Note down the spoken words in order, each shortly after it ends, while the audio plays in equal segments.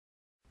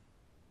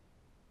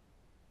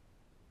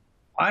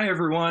Hi,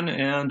 everyone,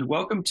 and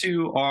welcome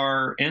to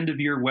our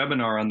end-of-year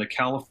webinar on the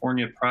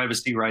California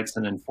Privacy Rights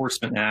and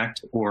Enforcement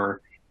Act,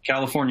 or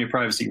California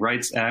Privacy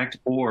Rights Act,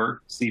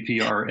 or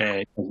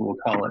CPRA, as we'll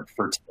call it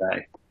for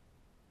today.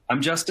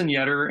 I'm Justin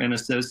Yetter, an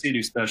associate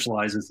who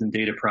specializes in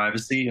data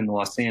privacy in the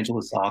Los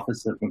Angeles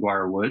office of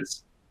McGuire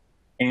Woods,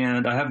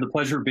 and I have the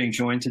pleasure of being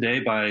joined today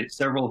by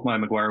several of my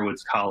McGuire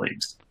Woods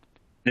colleagues.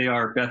 They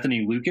are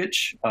Bethany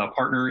Lukic, a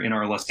partner in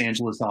our Los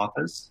Angeles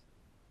office,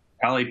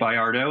 Ali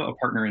Bayardo, a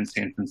partner in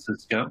San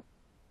Francisco,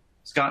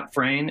 Scott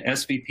Frayne,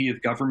 SVP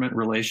of Government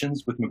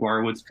Relations with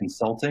McGuire Woods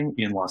Consulting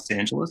in Los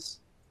Angeles,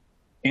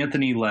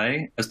 Anthony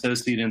Lay,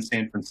 associate in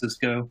San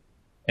Francisco,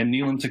 and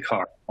Neelam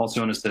Takar,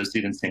 also an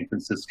associate in San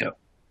Francisco.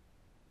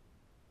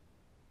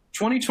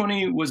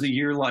 2020 was a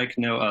year like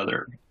no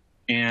other,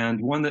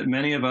 and one that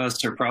many of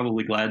us are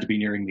probably glad to be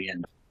nearing the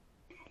end.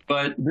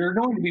 But there are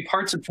going to be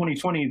parts of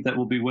 2020 that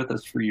will be with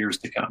us for years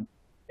to come.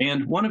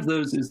 And one of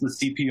those is the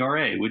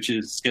CPRA, which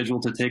is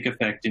scheduled to take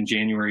effect in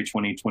January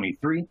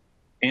 2023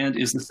 and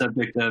is the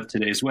subject of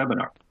today's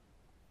webinar.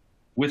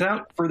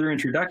 Without further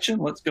introduction,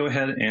 let's go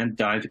ahead and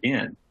dive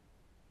in.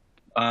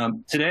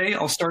 Today,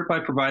 I'll start by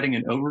providing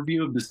an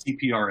overview of the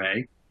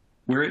CPRA,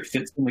 where it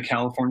fits in the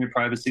California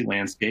privacy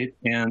landscape,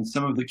 and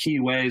some of the key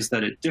ways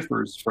that it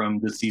differs from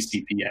the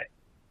CCPA.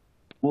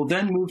 We'll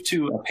then move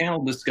to a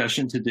panel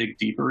discussion to dig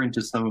deeper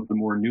into some of the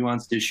more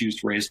nuanced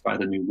issues raised by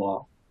the new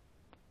law.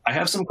 I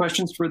have some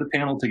questions for the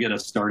panel to get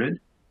us started,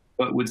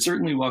 but would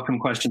certainly welcome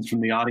questions from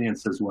the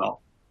audience as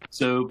well.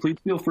 So please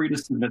feel free to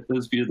submit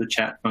those via the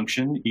chat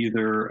function,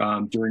 either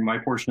during my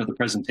portion of the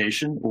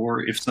presentation,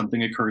 or if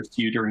something occurs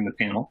to you during the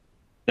panel.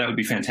 That would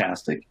be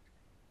fantastic.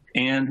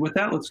 And with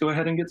that, let's go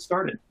ahead and get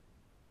started.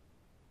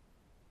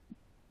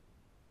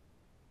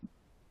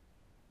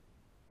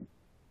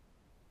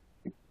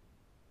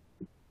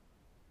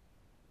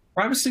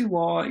 Privacy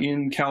law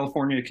in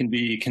California can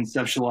be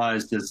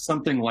conceptualized as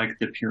something like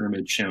the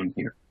pyramid shown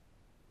here.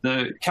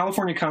 The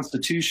California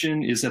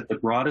Constitution is at the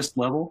broadest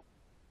level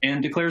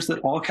and declares that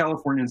all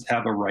Californians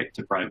have a right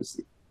to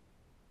privacy.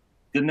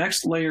 The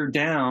next layer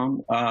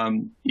down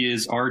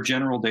is our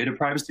general data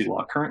privacy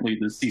law, currently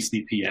the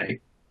CCPA,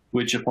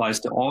 which applies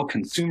to all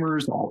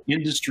consumers, all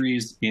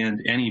industries,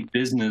 and any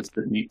business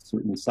that meets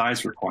certain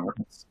size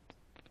requirements.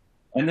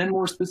 And then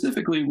more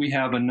specifically, we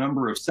have a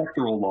number of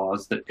sectoral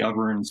laws that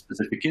govern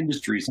specific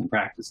industries and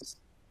practices.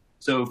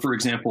 So for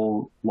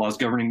example, laws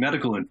governing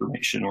medical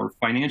information or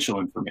financial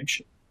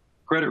information,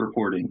 credit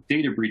reporting,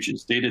 data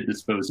breaches, data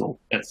disposal,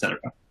 etc.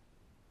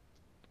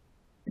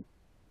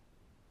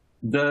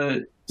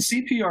 The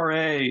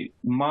CPRA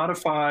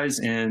modifies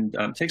and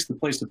takes the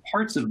place of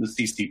parts of the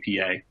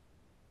CCPA.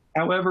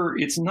 However,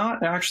 it's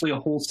not actually a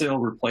wholesale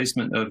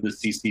replacement of the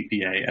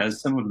CCPA, as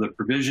some of the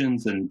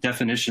provisions and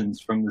definitions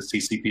from the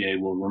CCPA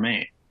will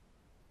remain.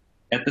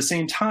 At the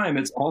same time,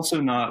 it's also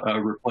not a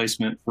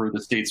replacement for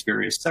the state's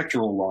various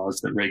sectoral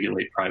laws that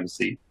regulate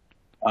privacy.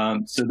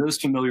 So those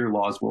familiar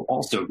laws will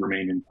also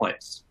remain in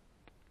place.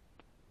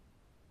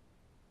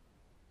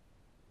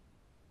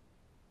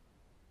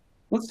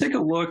 Let's take a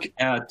look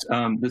at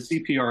the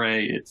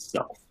CPRA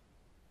itself.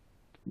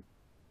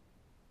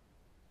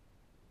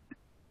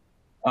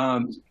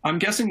 I'm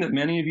guessing that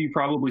many of you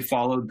probably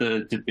followed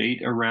the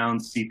debate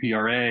around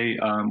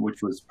CPRA,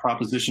 which was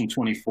Proposition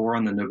 24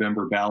 on the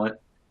November ballot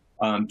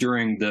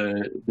during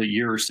the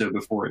year or so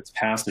before its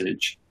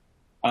passage.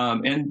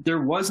 And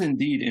there was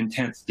indeed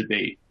intense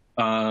debate.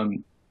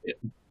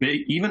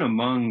 Even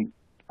among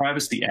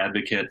privacy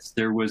advocates,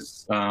 there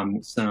was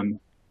some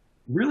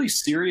really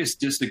serious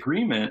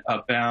disagreement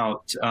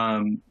about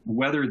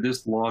whether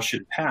this law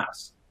should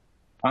pass.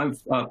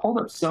 I've pulled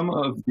up some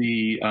of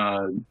the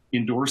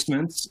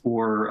endorsements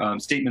or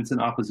statements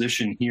in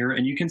opposition here,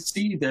 and you can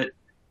see that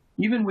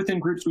even within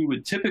groups we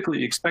would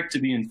typically expect to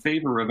be in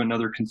favor of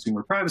another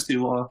consumer privacy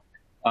law,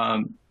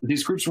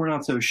 these groups were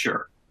not so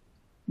sure.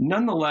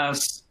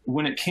 Nonetheless,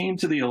 when it came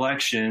to the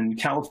election,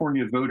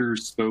 California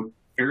voters spoke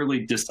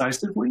fairly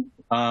decisively.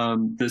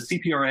 The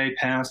CPRA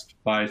passed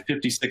by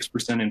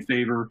 56% in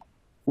favor,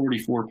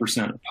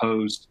 44%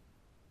 opposed.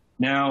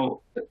 Now,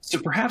 so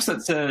perhaps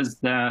that says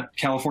that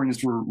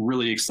Californians were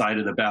really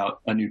excited about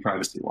a new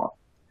privacy law.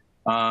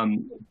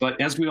 But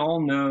as we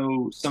all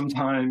know,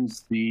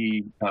 sometimes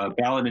the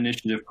ballot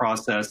initiative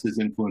process is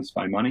influenced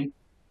by money,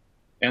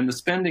 and the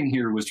spending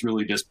here was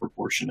really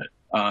disproportionate.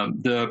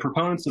 The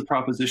proponents of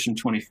Proposition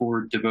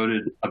 24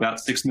 devoted about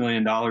 $6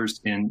 million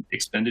in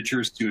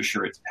expenditures to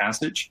assure its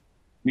passage.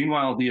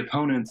 Meanwhile, the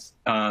opponents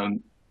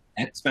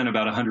spent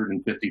about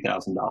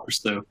 $150,000.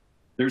 So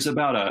there's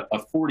about a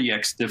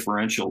 40x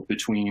differential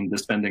between the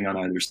spending on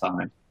either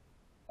side.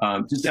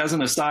 Just as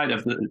an aside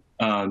of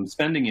the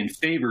spending in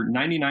favor,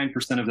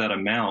 99% of that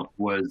amount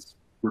was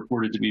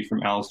reported to be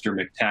from Alistair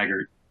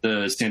McTaggart,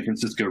 the San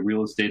Francisco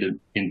real estate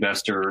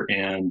investor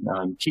and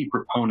key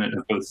proponent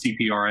of both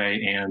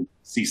CPRA and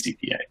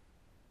CCPA.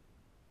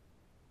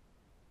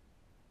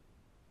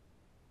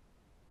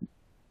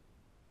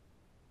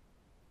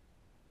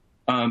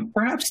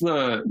 Perhaps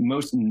the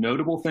most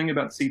notable thing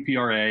about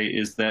CPRA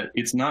is that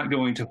it's not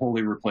going to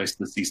wholly replace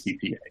the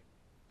CCPA.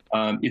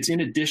 It's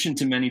in addition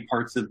to many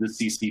parts of the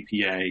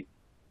CCPA,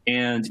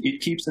 and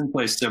it keeps in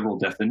place several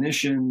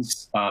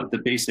definitions,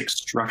 the basic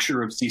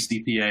structure of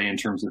CCPA in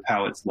terms of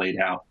how it's laid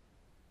out.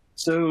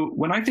 So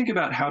when I think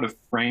about how to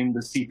frame the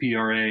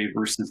CPRA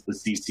versus the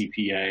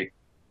CCPA,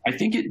 I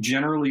think it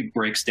generally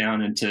breaks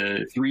down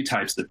into three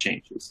types of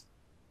changes.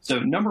 So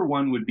number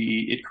one would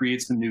be it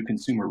creates some new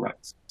consumer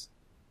rights.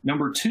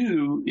 Number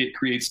two, it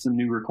creates some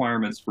new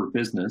requirements for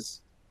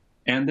business.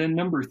 And then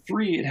number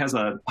three, it has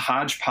a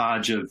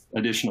hodgepodge of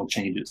additional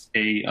changes,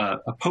 a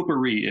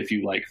potpourri, if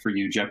you like, for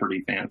you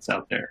Jeopardy fans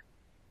out there.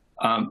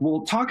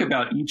 We'll talk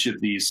about each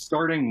of these,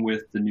 starting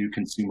with the new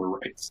consumer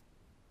rights.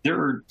 There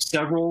are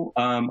several.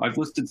 I've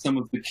listed some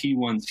of the key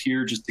ones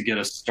here just to get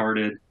us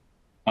started.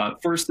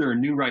 First, there are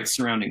new rights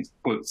surrounding,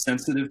 quote,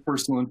 sensitive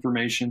personal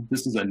information.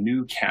 This is a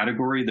new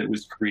category that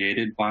was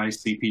created by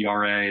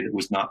CPRA that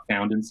was not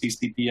found in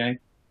CCPA.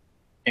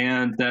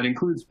 And that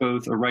includes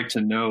both a right to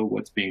know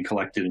what's being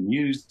collected and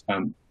used,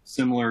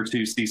 similar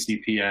to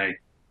CCPA,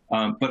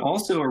 but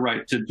also a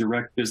right to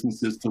direct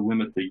businesses to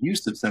limit the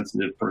use of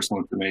sensitive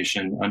personal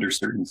information under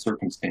certain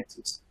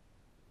circumstances.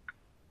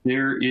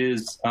 There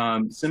is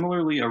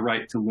similarly a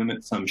right to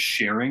limit some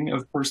sharing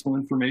of personal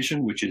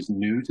information, which is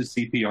new to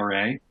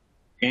CPRA,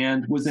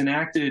 and was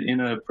enacted in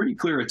a pretty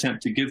clear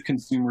attempt to give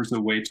consumers a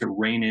way to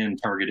rein in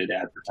targeted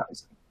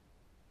advertising.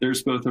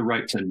 There's both a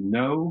right to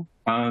know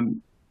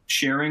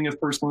sharing of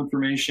personal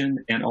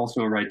information and also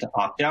a right to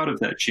opt out of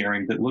that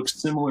sharing that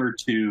looks similar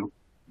to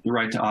the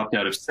right to opt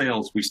out of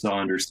sales we saw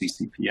under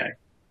CCPA.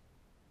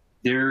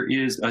 There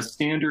is a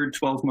standard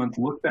 12-month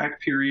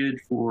look-back period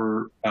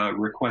for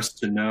requests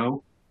to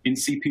know in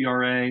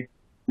CPRA.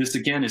 This,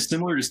 again, is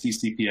similar to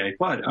CCPA,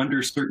 but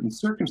under certain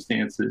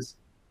circumstances,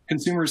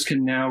 consumers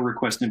can now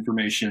request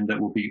information that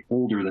will be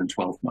older than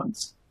 12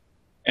 months.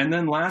 And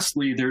then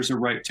lastly, there's a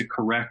right to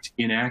correct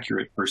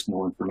inaccurate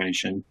personal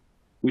information,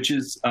 which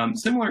is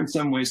similar in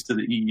some ways to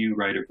the EU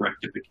right of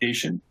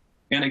rectification,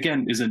 and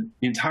again, is an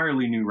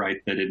entirely new right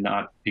that did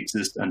not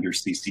exist under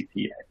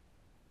CCPA.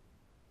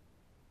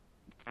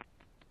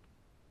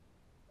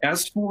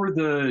 As for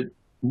the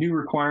new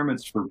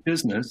requirements for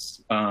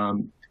business,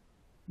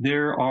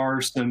 there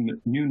are some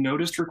new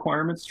notice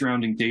requirements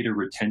surrounding data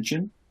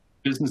retention.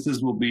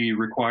 Businesses will be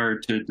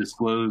required to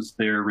disclose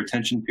their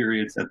retention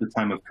periods at the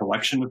time of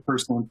collection of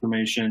personal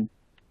information,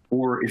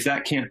 or if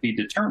that can't be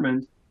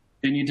determined,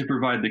 they need to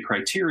provide the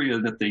criteria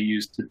that they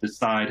use to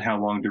decide how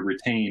long to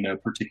retain a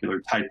particular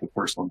type of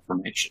personal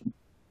information.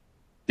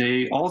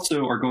 They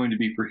also are going to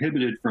be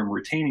prohibited from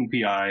retaining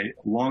PI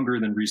longer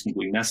than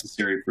reasonably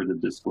necessary for the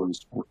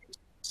disclosed purpose.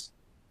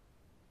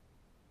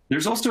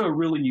 There's also a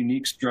really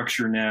unique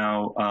structure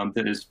now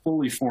that is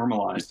fully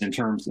formalized in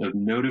terms of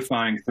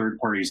notifying third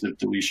parties of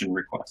deletion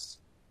requests.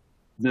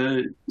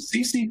 The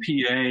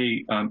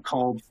CCPA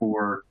called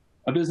for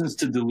a business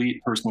to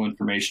delete personal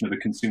information of a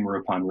consumer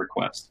upon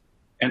request,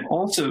 and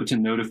also to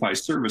notify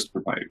service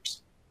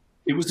providers.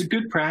 It was a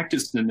good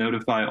practice to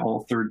notify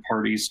all third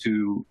parties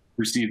who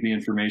receive the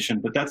information,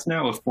 but that's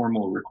now a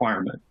formal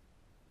requirement.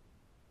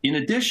 In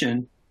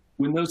addition,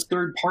 when those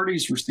third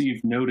parties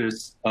receive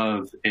notice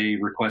of a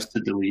request to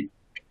delete,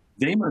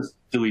 they must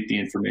delete the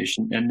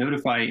information and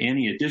notify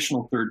any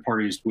additional third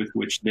parties with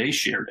which they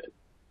shared it.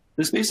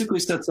 This basically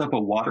sets up a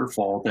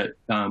waterfall that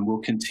will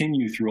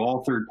continue through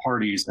all third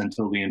parties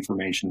until the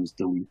information is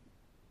deleted.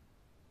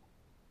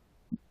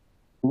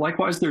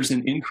 Likewise, there's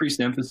an increased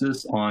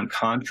emphasis on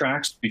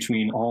contracts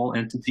between all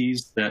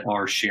entities that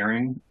are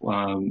sharing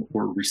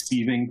or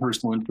receiving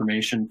personal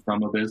information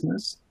from a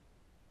business.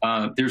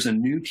 There's a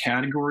new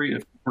category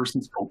of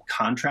persons called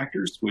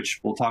contractors, which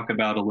we'll talk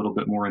about a little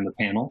bit more in the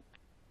panel.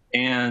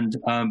 And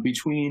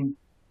between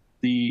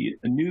the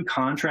new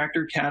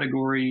contractor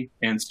category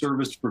and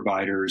service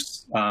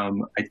providers,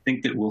 I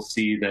think that we'll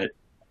see that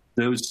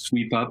those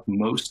sweep up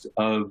most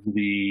of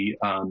the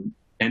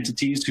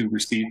entities who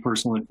receive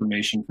personal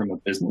information from a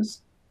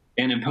business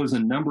and impose a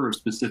number of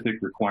specific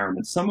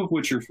requirements, some of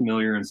which are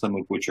familiar and some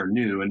of which are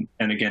new.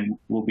 And again,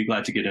 we'll be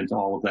glad to get into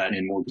all of that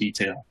in more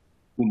detail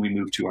when we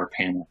move to our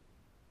panel.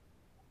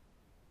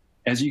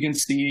 As you can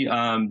see,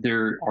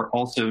 there are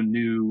also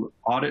new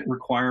audit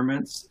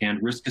requirements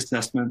and risk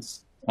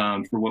assessments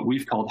for what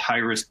we've called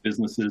high-risk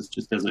businesses,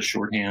 just as a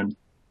shorthand.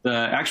 The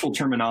actual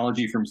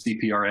terminology from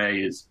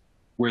CPRA is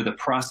where the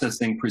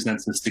processing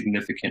presents a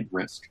significant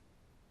risk.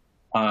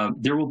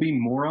 There will be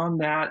more on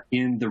that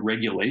in the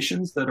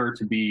regulations that are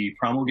to be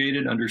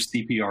promulgated under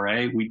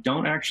CPRA. We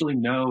don't actually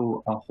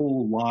know a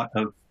whole lot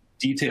of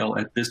detail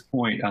at this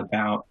point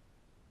about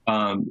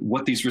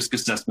what these risk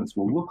assessments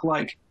will look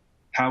like,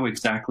 how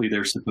exactly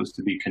they're supposed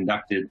to be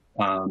conducted.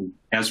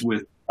 As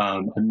with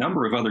a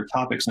number of other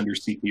topics under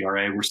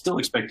CPRA, we're still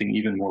expecting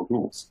even more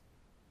rules.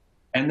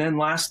 And then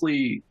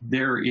lastly,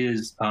 there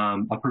is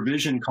a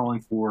provision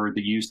calling for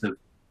the use of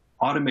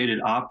automated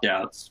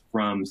opt-outs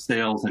from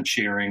sales and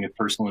sharing of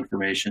personal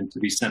information to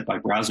be sent by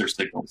browser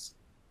signals.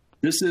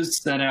 This is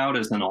set out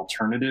as an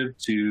alternative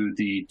to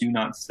the do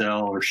not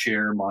sell or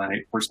share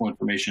my personal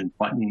information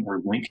button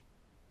or link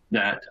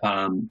that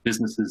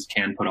businesses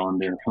can put on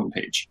their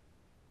homepage.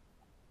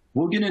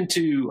 We'll get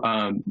into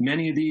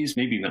many of these,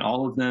 maybe even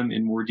all of them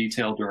in more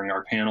detail during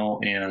our panel,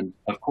 and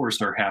of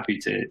course are happy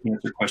to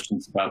answer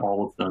questions about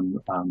all of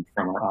them from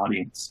our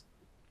audience.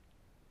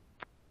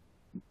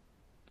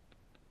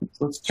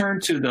 So let's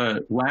turn to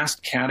the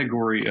last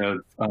category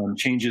of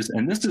changes,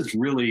 and this is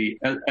really,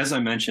 as I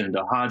mentioned,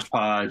 a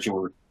hodgepodge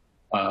or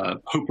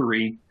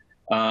potpourri.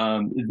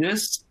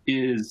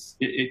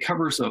 It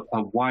covers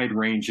a wide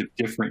range of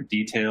different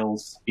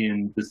details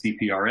in the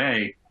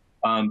CPRA,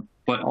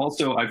 but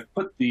also I've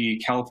put the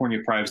California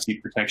Privacy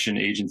Protection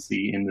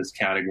Agency in this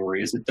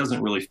category, as it doesn't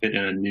really fit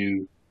in a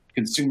new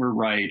consumer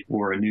right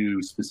or a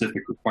new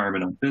specific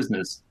requirement on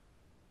business.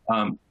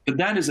 But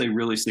that is a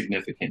really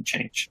significant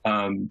change.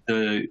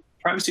 The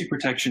Privacy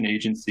Protection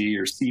Agency,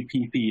 or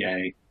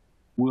CPPA,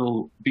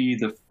 will be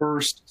the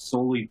first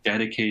solely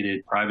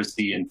dedicated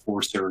privacy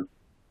enforcer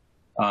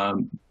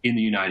in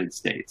the United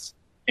States.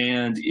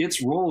 And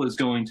its role is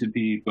going to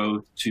be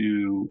both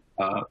to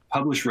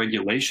publish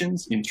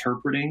regulations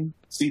interpreting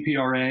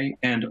CPRA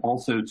and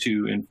also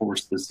to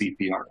enforce the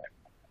CPRA.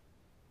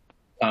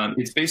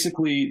 It's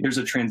basically, there's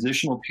a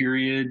transitional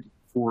period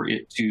for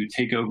it to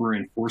take over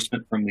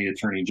enforcement from the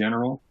Attorney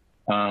General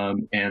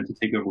and to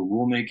take over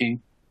rulemaking.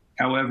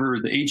 However,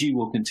 the AG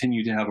will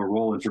continue to have a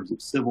role in terms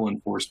of civil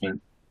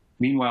enforcement.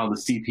 Meanwhile, the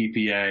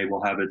CPPA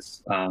will have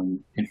its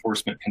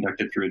enforcement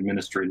conducted through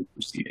administrative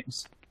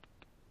proceedings.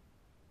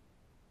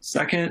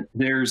 Second,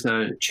 there's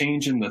a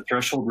change in the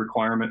threshold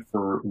requirement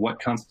for what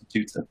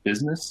constitutes a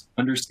business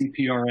under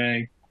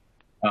CPRA.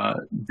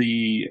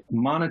 The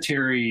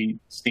monetary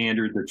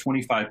standard, the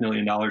 $25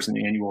 million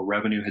in annual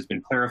revenue, has been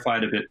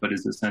clarified a bit, but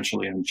is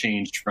essentially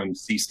unchanged from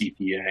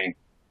CCPA.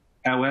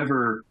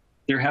 However,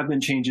 there have been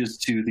changes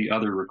to the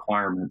other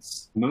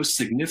requirements. Most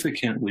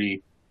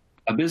significantly,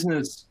 a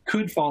business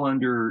could fall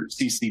under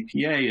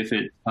CCPA if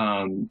it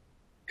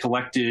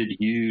collected,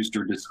 used,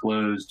 or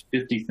disclosed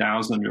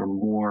 50,000 or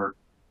more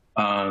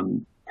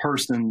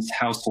persons,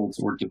 households,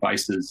 or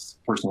devices'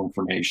 personal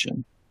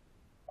information.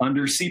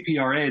 Under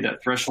CPRA,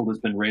 that threshold has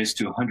been raised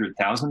to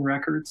 100,000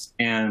 records,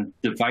 and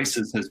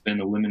devices has been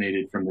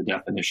eliminated from the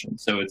definition.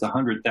 So it's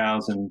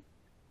 100,000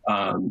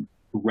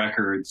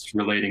 records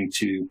relating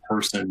to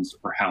persons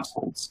or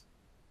households.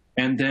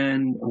 And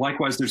then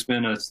likewise, there's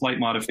been a slight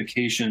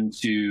modification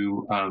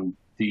to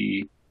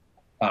the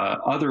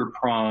other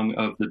prong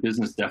of the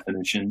business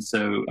definition.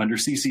 So under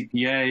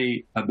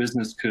CCPA, a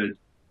business could,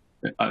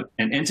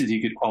 an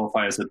entity could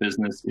qualify as a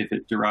business if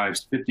it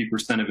derives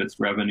 50% of its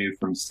revenue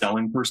from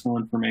selling personal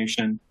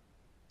information.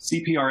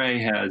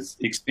 CPRA has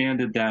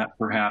expanded that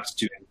perhaps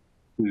to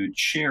include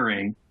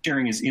sharing.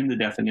 Sharing is in the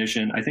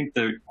definition. I think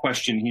the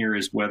question here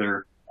is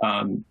whether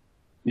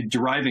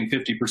deriving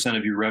 50%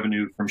 of your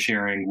revenue from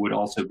sharing would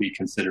also be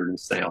considered a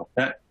sale.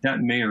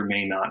 That may or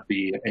may not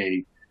be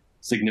a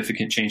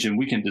significant change, and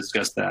we can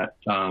discuss that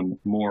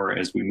more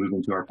as we move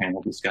into our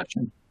panel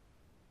discussion.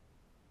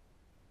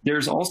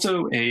 There's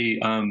also a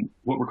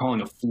what we're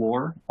calling a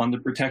floor on the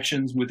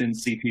protections within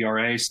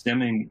CPRA,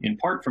 stemming in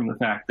part from the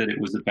fact that it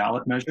was a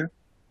ballot measure.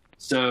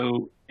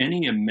 So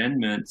any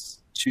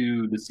amendments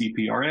to the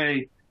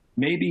CPRA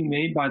may be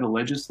made by the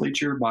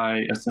legislature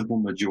by a simple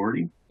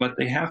majority, but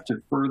they have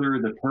to further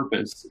the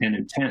purpose and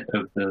intent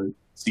of the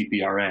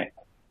CPRA.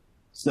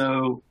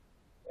 So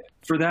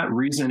for that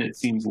reason, it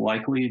seems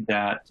likely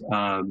that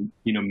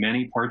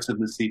many parts of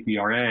the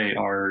CPRA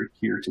are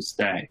here to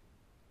stay.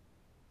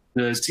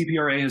 The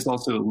CPRA has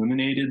also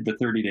eliminated the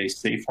 30-day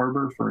safe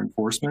harbor for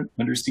enforcement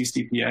under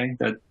CCPA,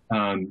 that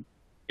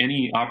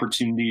any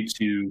opportunity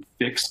to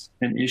fix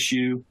an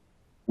issue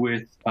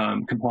with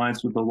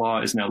compliance with the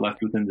law is now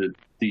left within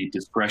the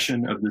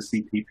discretion of the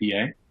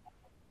CPPA.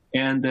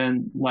 And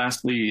then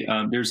lastly,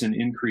 there's an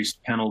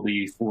increased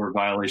penalty for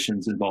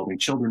violations involving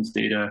children's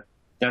data.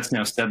 That's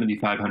now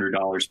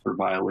 $7,500 per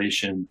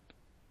violation,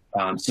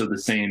 so the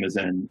same as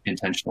an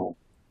intentional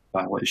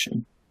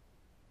violation.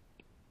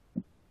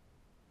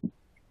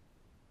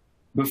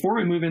 Before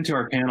we move into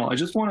our panel, I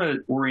just want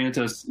to orient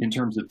us in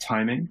terms of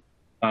timing.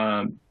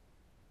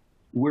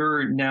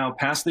 We're now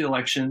past the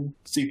election.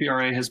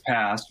 CPRA has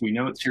passed. We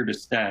know it's here to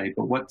stay,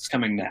 but what's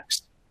coming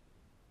next?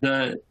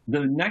 The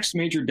next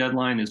major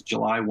deadline is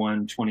July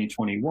 1,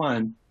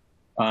 2021,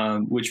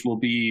 which will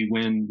be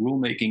when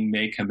rulemaking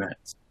may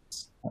commence.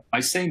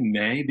 I say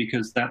may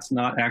because that's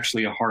not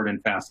actually a hard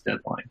and fast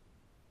deadline.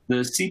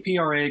 The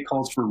CPRA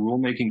calls for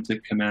rulemaking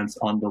to commence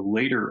on the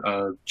later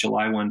of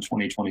July 1,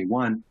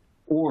 2021,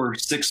 or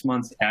 6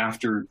 months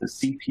after the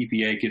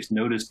CPPA gives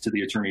notice to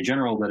the Attorney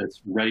General that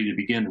it's ready to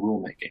begin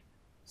rulemaking.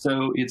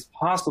 So it's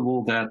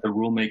possible that the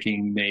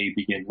rulemaking may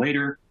begin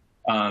later.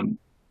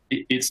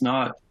 It's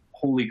not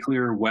wholly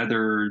clear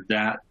whether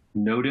that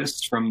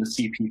notice from the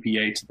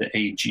CPPA to the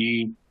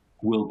AG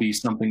will be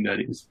something that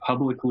is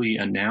publicly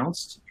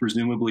announced.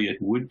 Presumably it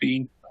would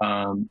be,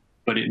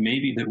 but it may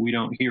be that we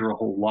don't hear a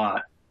whole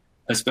lot,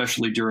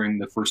 especially during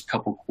the first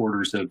couple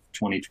quarters of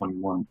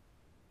 2021.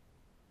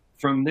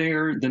 From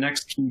there, the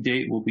next key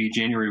date will be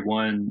January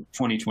 1,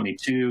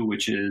 2022,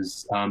 which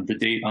is the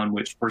date on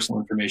which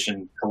personal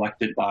information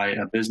collected by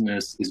a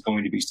business is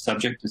going to be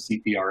subject to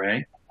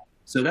CPRA.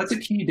 So that's a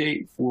key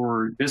date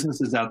for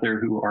businesses out there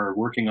who are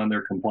working on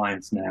their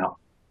compliance now.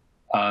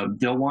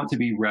 They'll want to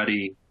be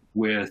ready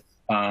with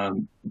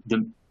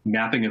the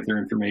mapping of their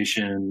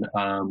information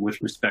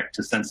with respect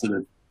to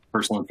sensitive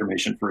personal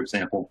information, for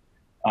example,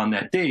 on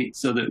that date,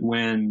 so that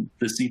when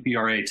the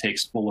CPRA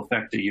takes full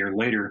effect a year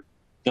later,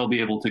 they'll be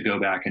able to go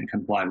back and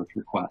comply with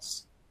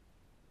requests.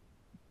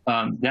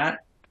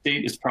 That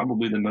date is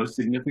probably the most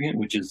significant,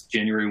 which is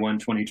January 1,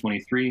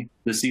 2023.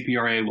 The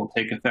CPRA will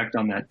take effect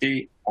on that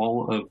date.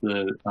 All of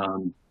the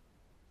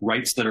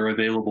rights that are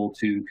available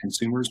to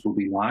consumers will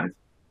be live.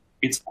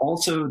 It's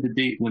also the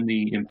date when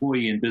the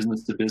employee and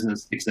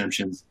business-to-business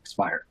exemptions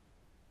expire.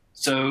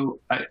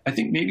 So I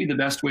think maybe the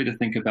best way to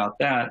think about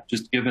that,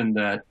 just given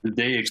that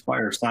they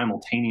expire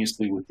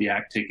simultaneously with the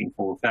act taking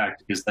full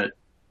effect, is that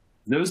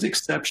those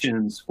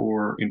exceptions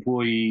for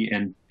employee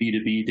and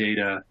B2B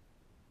data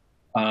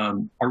are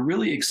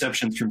really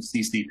exceptions from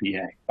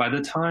CCPA. By the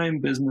time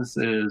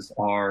businesses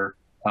are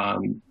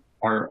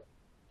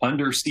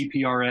under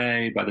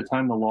CPRA, by the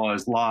time the law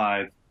is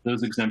live,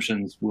 those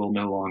exemptions will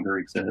no longer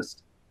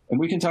exist. And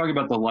we can talk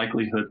about the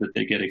likelihood that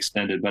they get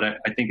extended, but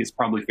I think it's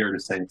probably fair to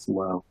say it's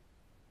low.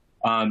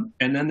 And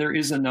then there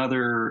is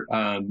another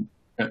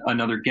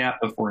gap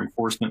before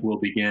enforcement will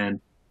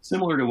begin,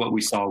 similar to what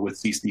we saw with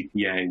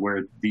CCPA,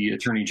 where the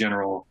Attorney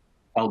General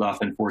held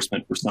off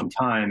enforcement for some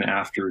time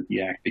after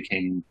the act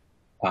became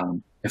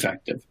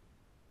effective.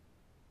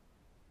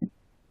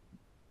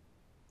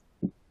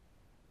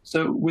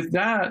 So with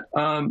that,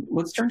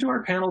 let's turn to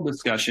our panel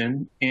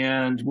discussion,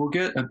 and we'll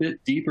get a bit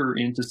deeper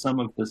into some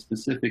of the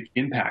specific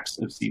impacts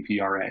of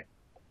CPRA.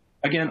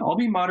 Again, I'll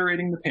be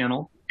moderating the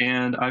panel,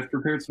 and I've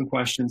prepared some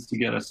questions to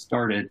get us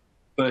started,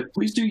 but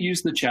please do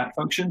use the chat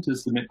function to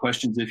submit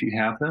questions if you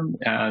have them,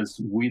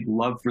 as we'd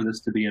love for this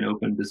to be an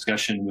open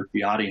discussion with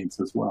the audience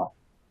as well.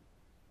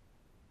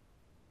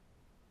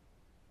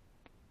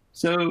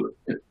 So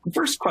the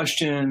first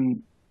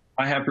question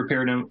I have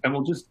prepared, and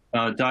we'll just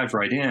dive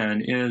right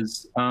in,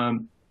 is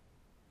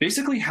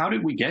basically, how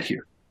did we get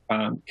here?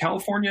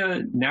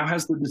 California now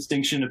has the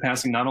distinction of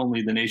passing not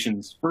only the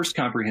nation's first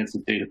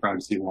comprehensive data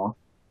privacy law,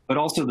 but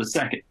also the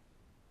second.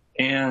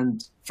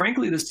 And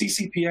frankly, the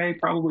CCPA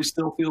probably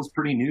still feels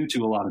pretty new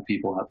to a lot of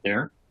people out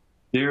there.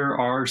 There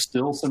are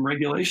still some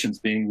regulations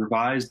being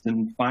revised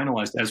and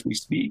finalized as we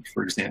speak,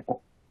 for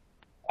example.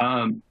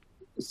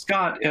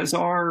 Scott, as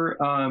our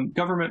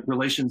government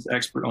relations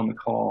expert on the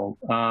call,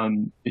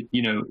 the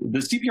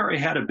CPRA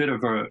had a bit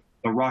of a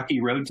rocky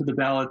road to the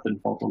ballot that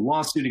involved a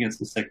lawsuit against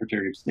the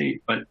Secretary of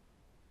State. But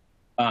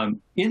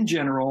in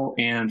general,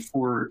 and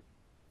for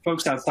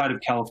folks outside of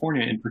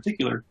California in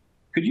particular,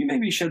 could you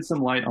maybe shed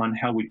some light on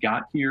how we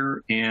got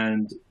here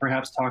and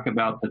perhaps talk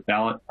about the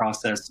ballot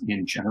process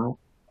in general?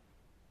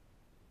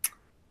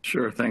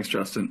 Sure. Thanks,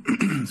 Justin.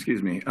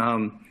 Excuse me.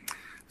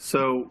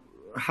 So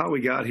how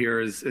we got here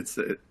is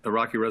a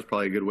rocky road is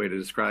probably a good way to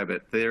describe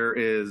it. There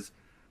is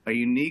a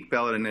unique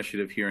ballot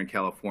initiative here in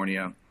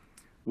California,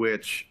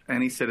 which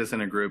any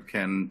citizen or group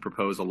can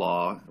propose a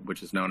law,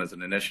 which is known as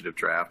an initiative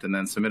draft, and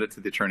then submit it to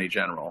the Attorney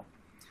General.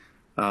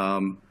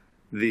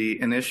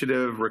 The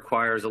initiative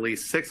requires at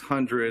least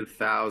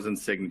 600,000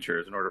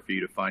 signatures in order for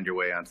you to find your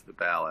way onto the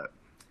ballot,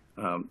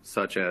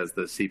 such as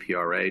the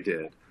CPRA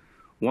did.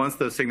 Once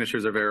those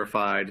signatures are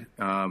verified,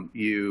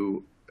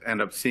 you end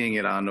up seeing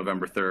it on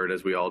November 3rd,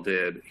 as we all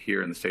did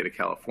here in the state of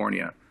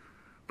California.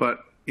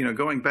 But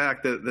going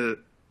back, the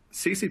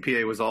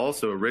CCPA was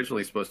also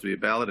originally supposed to be a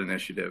ballot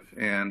initiative,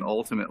 and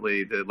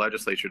ultimately the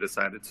legislature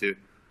decided to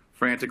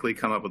frantically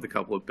come up with a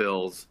couple of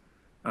bills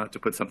to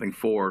put something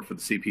forward for the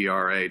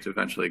CPRA to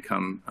eventually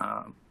come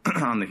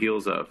on the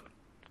heels of.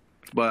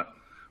 But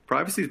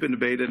privacy has been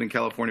debated in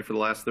California for the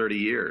last 30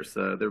 years.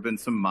 There have been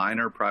some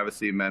minor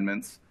privacy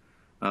amendments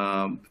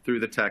through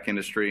the tech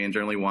industry and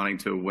generally wanting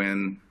to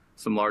win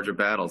some larger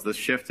battles. This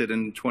shifted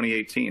in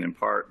 2018, in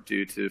part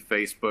due to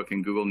Facebook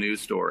and Google News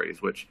stories,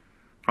 which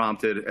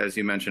prompted, as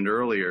you mentioned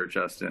earlier,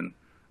 Justin,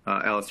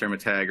 Alastair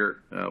McTaggart,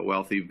 a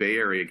wealthy Bay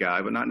Area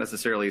guy, but not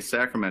necessarily a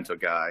Sacramento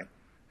guy,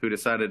 who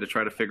decided to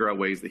try to figure out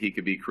ways that he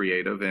could be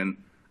creative and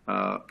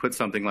put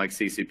something like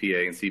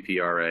CCPA and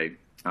CPRA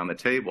on the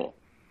table.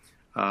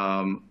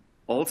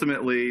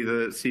 Ultimately,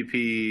 the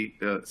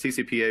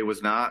CCPA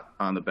was not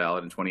on the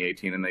ballot in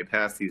 2018, and they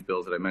passed these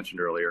bills that I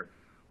mentioned earlier.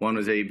 One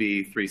was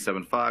AB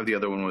 375, the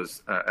other one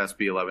was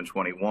SB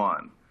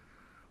 1121.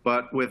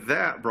 But with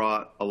that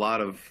brought a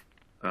lot of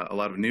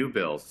new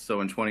bills.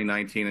 So in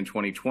 2019 and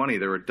 2020,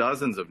 there were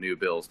dozens of new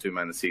bills to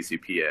amend the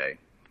CCPA.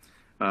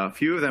 A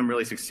few of them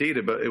really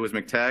succeeded, but it was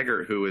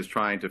McTaggart who was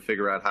trying to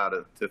figure out how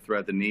to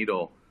thread the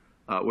needle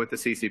with the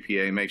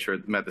CCPA and make sure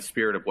it met the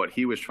spirit of what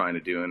he was trying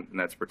to do, and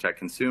that's protect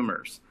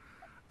consumers.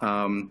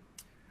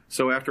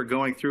 So after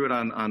going through it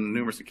on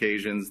numerous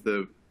occasions,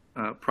 the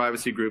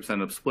privacy groups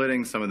ended up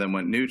splitting. Some of them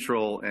went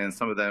neutral, and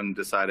some of them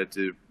decided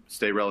to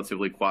stay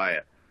relatively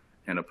quiet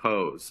and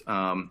oppose.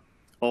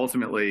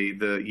 Ultimately,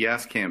 the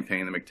Yes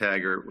campaign that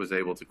McTaggart was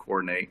able to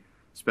coordinate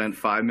spent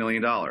 $5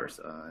 million,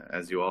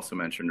 as you also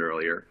mentioned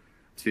earlier,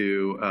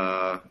 to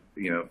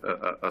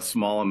a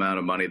small amount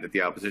of money that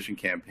the opposition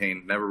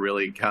campaign never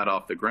really got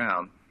off the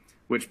ground,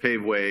 which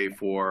paved way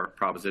for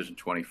Proposition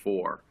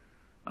 24.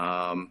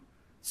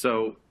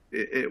 So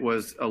it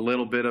was a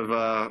little bit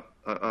of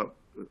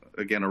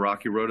again, a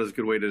rocky road is a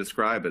good way to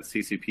describe it.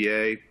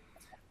 CCPA,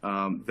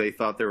 they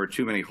thought there were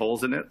too many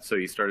holes in it, so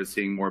you started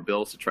seeing more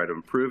bills to try to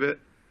improve it.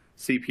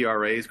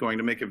 CPRA is going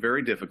to make it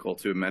very difficult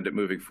to amend it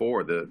moving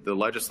forward. The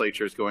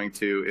legislature is going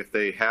to, if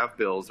they have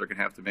bills, they're going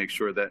to have to make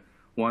sure that,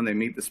 one, they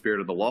meet the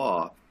spirit of the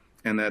law,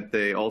 and that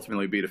they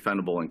ultimately be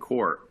defendable in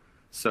court.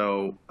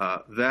 So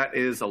that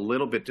is a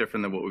little bit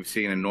different than what we've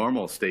seen in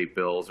normal state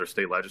bills or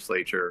state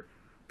legislature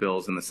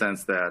bills, in the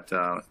sense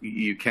that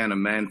you can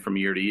amend from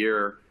year to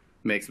year,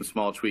 make some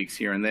small tweaks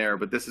here and there,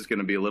 but this is going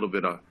to be a little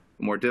bit a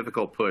more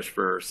difficult push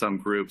for some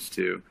groups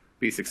to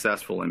be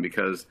successful in,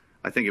 because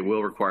I think it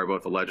will require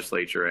both the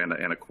legislature and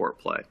a court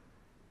play.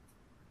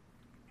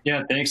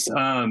 Yeah, thanks.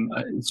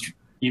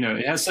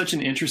 It has such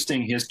an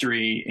interesting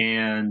history,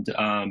 and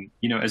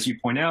as you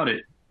point out,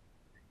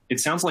 it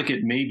sounds like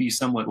it may be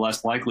somewhat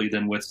less likely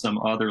than with some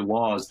other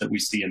laws that we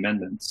see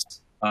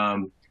amendments.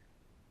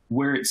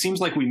 Where it seems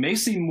like we may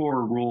see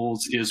more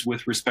rules is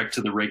with respect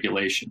to the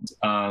regulations.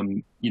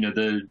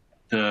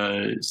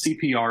 The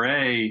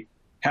CPRA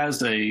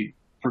has a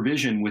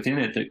provision within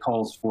it that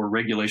calls for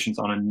regulations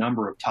on a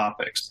number of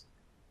topics.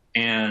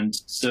 And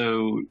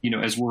so,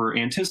 as we're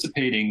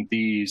anticipating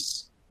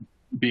these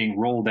being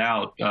rolled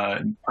out,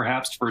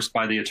 perhaps first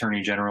by the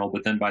Attorney General,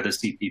 but then by the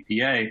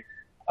CPPA,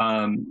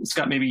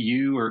 Scott, maybe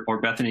you or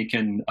Bethany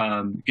can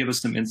give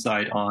us some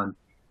insight on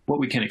what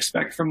we can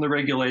expect from the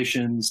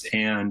regulations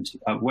and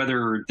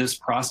whether this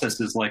process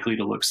is likely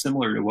to look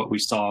similar to what we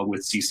saw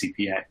with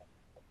CCPA.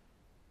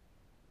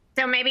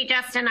 So maybe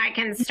Justin, I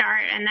can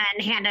start and then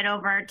hand it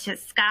over to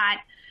Scott.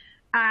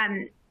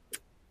 I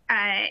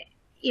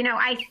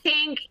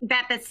think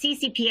that the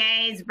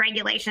CCPA's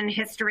regulation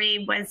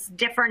history was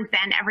different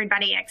than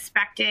everybody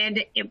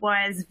expected. It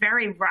was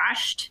very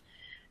rushed,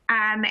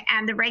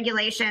 and the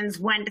regulations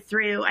went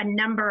through a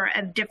number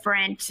of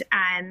different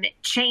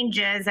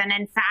changes. And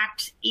in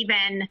fact,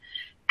 even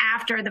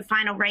after the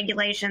final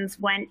regulations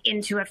went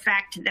into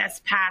effect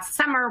this past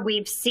summer,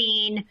 we've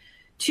seen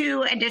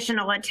 2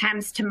 additional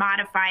attempts to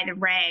modify the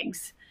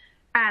regs.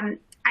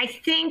 I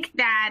think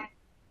that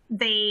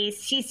the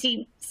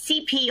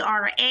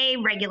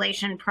CPRA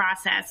regulation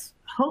process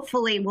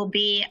hopefully will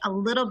be a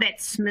little bit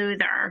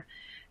smoother.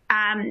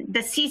 The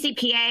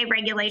CCPA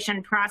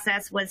regulation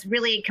process was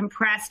really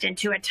compressed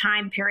into a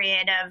time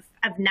period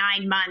of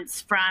 9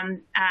 months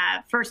from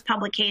first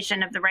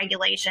publication of the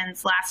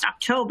regulations last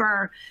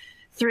October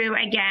through,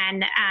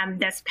 again,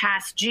 this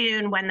past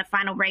June, when the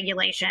final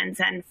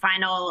regulations and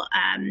final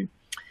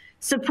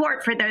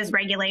support for those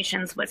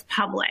regulations was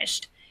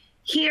published.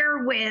 Here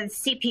with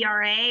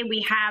CPRA,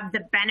 we have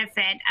the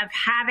benefit of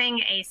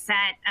having a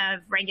set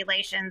of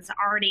regulations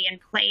already in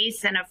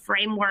place and a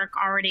framework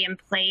already in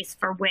place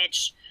for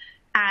which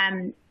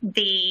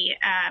the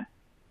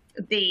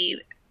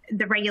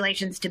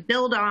regulations to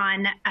build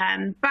on.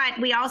 But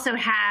we also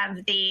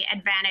have the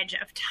advantage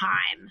of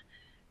time.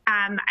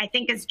 I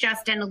think, as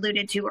Justin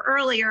alluded to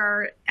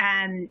earlier,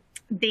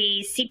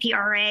 the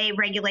CPRA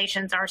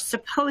regulations are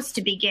supposed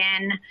to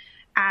begin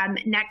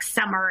next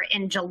summer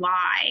in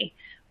July.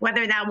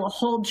 Whether that will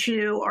hold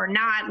true or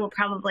not will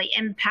probably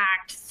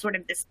impact sort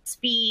of the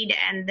speed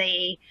and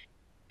the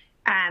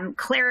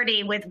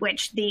clarity with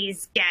which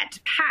these get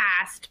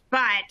passed.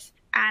 But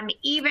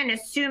even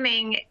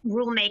assuming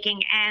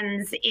rulemaking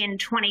ends in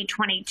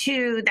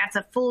 2022, that's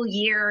a full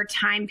year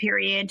time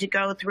period to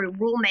go through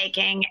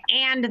rulemaking.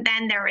 And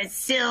then there is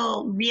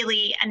still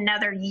really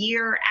another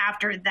year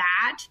after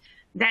that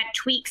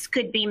tweaks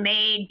could be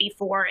made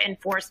before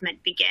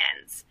enforcement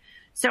begins.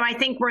 So I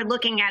think we're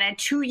looking at a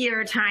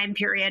 2-year time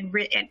period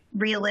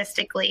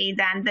realistically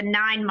than the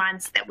 9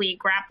 months that we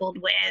grappled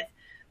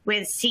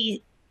with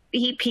CCPA.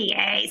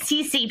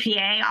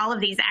 All of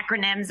these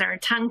acronyms are a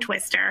tongue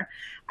twister.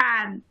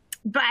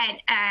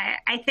 But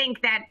I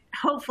think that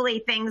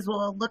hopefully things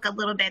will look a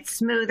little bit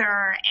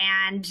smoother,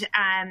 and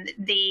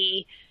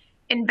the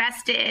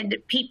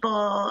invested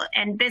people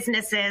and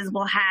businesses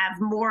will have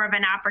more of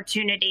an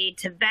opportunity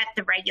to vet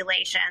the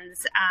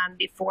regulations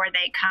before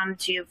they come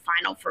to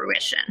final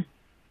fruition.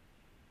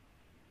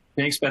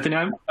 Thanks, Bethany.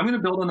 I'm going to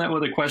build on that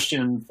with a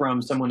question from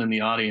someone in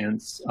the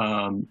audience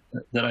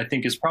that I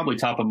think is probably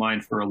top of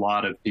mind for a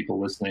lot of people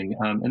listening.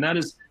 And that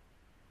is,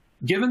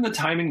 given the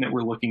timing that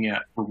we're looking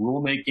at for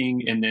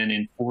rulemaking and then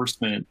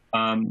enforcement,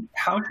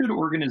 how should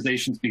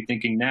organizations be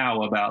thinking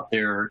now about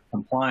their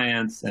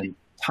compliance and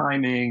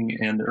timing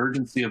and the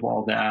urgency of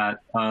all that,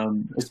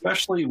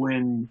 especially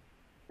when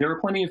there are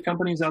plenty of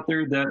companies out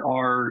there that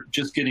are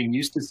just getting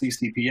used to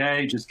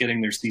CCPA, just getting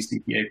their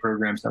CCPA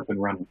programs up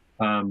and running?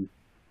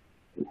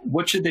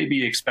 What should they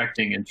be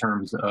expecting in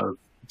terms of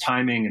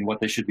timing and what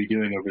they should be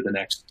doing over the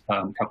next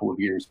couple of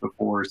years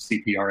before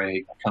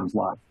CPRA comes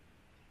live?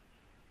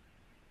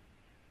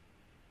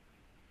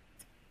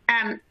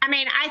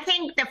 I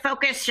think the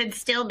focus should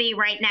still be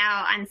right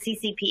now on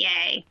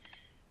CCPA.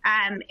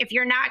 If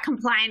you're not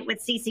compliant with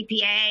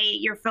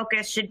CCPA, your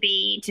focus should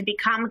be to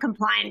become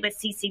compliant with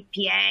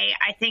CCPA.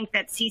 I think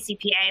that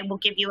CCPA will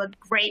give you a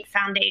great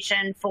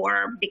foundation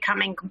for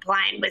becoming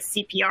compliant with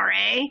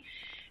CPRA.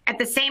 At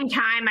the same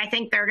time, I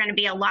think there are going to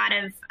be a lot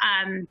of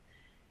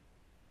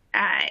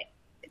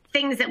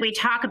things that we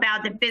talk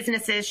about that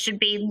businesses should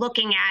be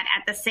looking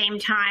at the same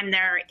time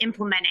they're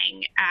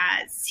implementing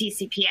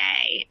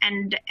CCPA.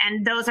 And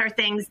those are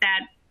things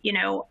that, you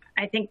know,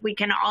 I think we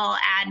can all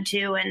add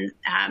to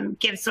and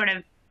give sort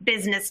of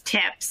business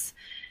tips.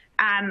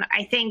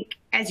 I think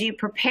as you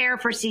prepare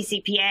for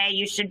CCPA,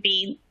 you should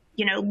be,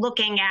 you know,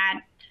 looking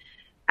at,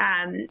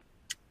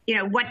 you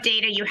know, what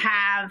data you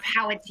have,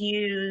 how it's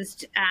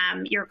used,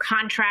 your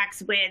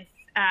contracts with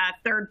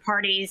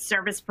third-party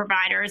service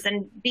providers,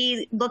 and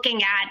be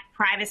looking at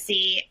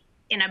privacy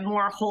in a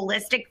more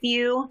holistic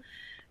view,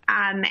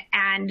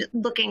 and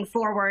looking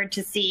forward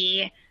to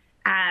see,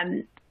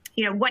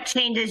 you know, what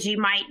changes you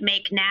might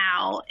make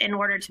now in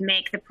order to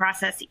make the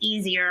process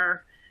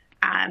easier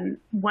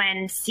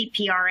when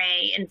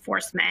CPRA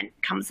enforcement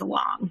comes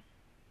along.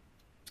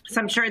 So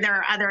I'm sure there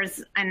are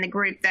others in the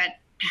group that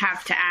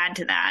have to add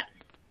to that.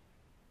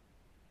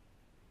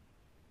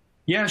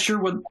 Yeah, sure.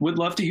 Would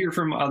love to hear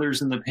from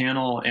others in the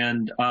panel.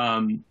 And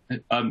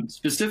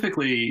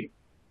specifically,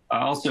 I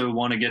also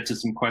want to get to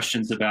some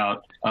questions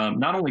about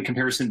not only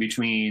comparison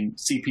between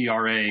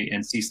CPRA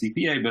and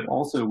CCPA, but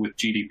also with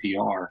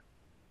GDPR.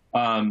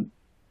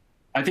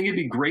 I think it'd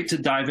be great to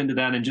dive into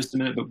that in just a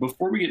minute. But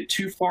before we get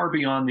too far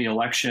beyond the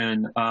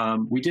election,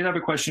 we did have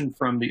a question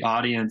from the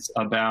audience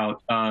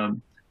about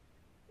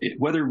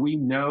whether we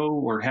know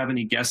or have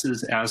any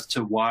guesses as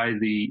to why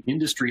the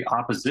industry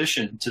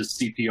opposition to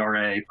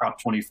CPRA Prop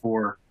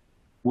 24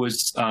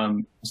 was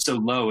so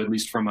low, at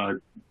least from a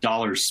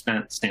dollars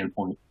spent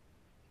standpoint.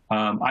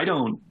 I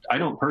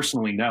don't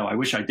personally know. I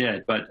wish I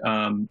did. But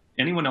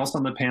anyone else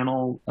on the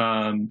panel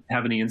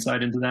have any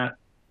insight into that?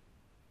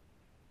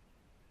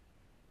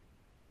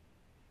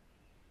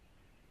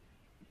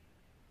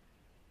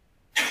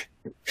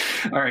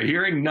 All right,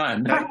 hearing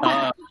none.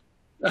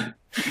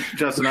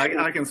 Justin,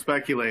 I can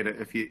speculate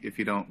if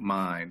you don't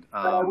mind,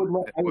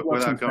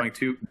 without going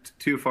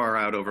too far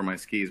out over my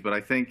skis. But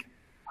I think,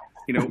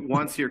 you know,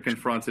 once you're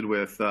confronted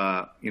with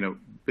you know,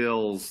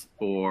 bills,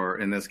 or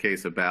in this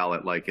case a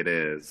ballot like it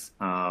is,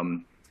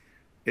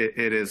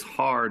 it is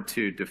hard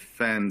to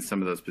defend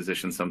some of those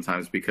positions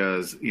sometimes,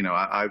 because, you know,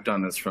 I've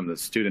done this from the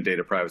student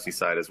data privacy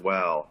side as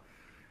well.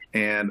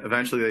 And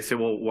eventually they say,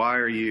 well, why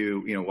are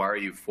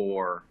you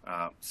for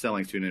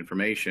selling student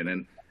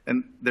information?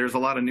 And there's a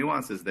lot of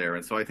nuances there.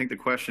 And so I think the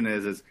question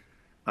is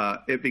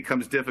it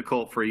becomes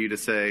difficult for you to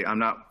say, I'm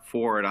not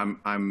for it,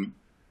 I'm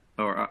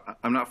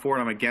not for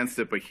it, I'm against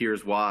it, but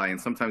here's why.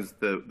 And sometimes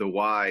the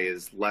why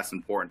is less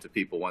important to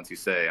people once you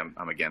say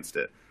I'm against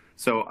it.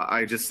 So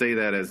I just say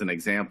that as an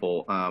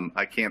example.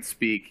 I can't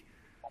speak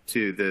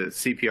to the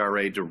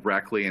CPRA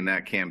directly in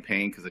that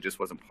campaign because it just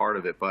wasn't part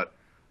of it. But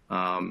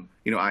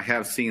you know, I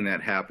have seen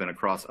that happen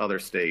across other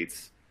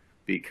states,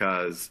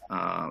 because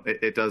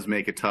it does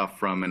make it tough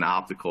from an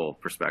optical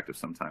perspective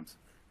sometimes.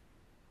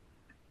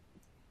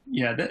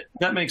 Yeah,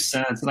 that makes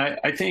sense. And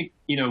I think,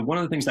 you know, one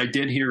of the things I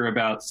did hear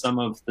about some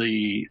of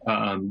the,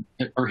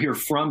 or hear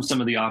from some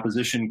of the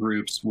opposition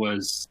groups,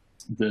 was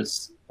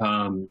this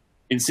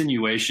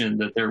insinuation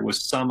that there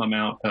was some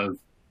amount of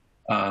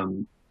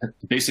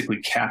basically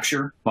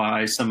capture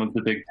by some of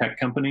the big tech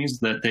companies,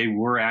 that they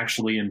were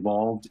actually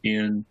involved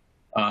in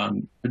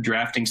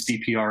drafting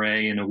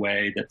CPRA in a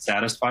way that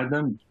satisfied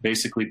them,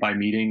 basically by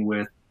meeting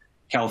with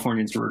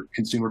Californians for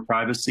consumer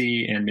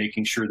privacy and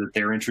making sure that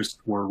their interests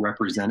were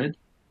represented.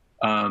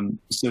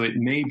 So it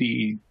may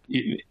be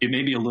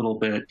a little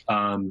bit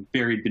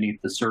buried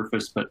beneath the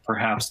surface, but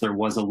perhaps there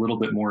was a little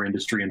bit more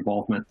industry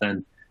involvement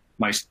than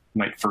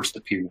might first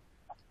appear.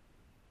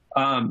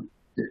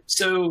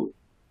 So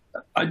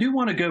I do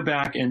want to go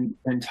back and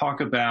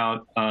talk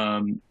about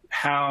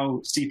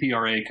how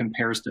CPRA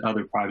compares to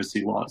other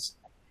privacy laws.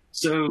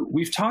 So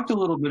we've talked a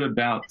little bit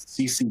about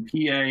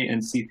CCPA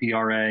and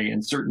CPRA,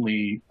 and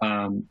certainly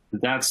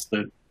that's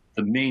the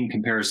main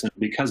comparison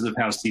because of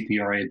how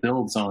CPRA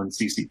builds on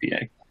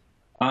CCPA.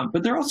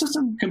 But there are also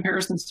some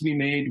comparisons to be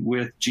made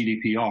with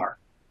GDPR.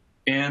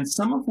 And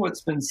some of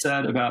what's been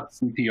said about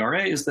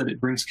CPRA is that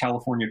it brings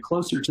California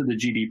closer to the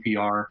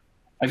GDPR.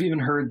 I've even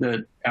heard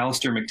that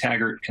Alistair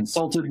McTaggart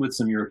consulted with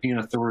some European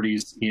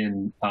authorities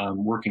in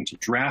working to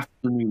draft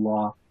the new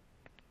law.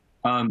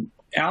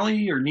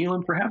 Ali or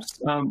Neelam, perhaps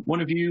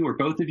one of you or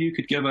both of you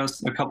could give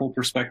us a couple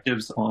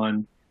perspectives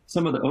on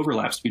some of the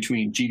overlaps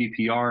between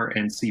GDPR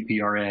and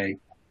CPRA,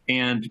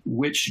 and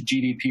which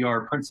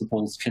GDPR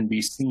principles can be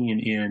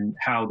seen in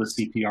how the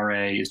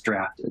CPRA is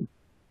drafted.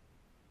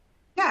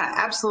 Yeah,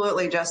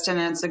 absolutely, Justin.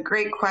 And it's a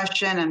great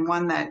question, and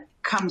one that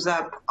comes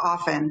up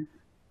often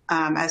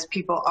as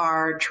people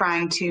are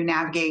trying to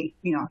navigate,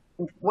 you know,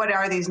 what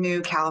are these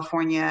new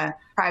California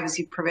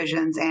privacy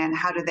provisions and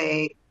how do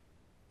they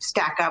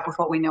stack up with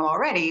what we know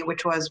already,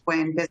 which was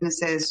when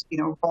businesses, you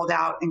know, rolled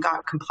out and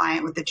got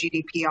compliant with the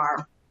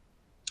GDPR.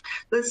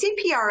 The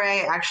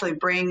CPRA actually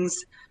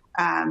brings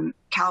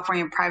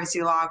California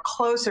privacy law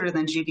closer to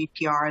the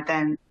GDPR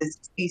than the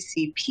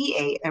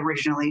CCPA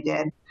originally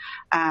did.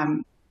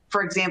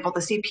 For example,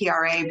 the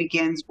CPRA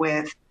begins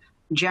with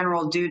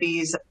general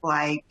duties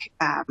like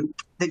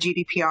the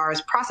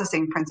GDPR's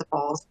processing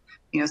principles.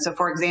 So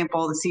for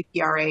example, the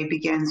CPRA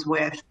begins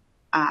with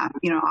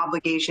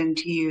obligation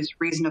to use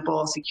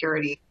reasonable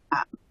security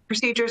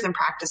procedures and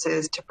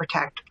practices to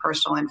protect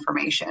personal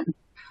information.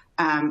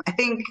 I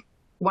think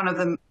one of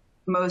the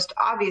most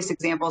obvious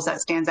examples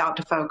that stands out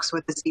to folks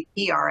with the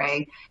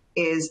CPRA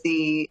is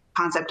the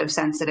concept of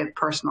sensitive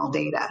personal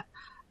data.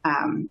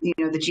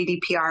 The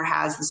GDPR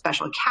has the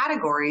special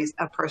categories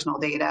of personal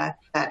data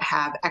that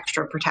have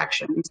extra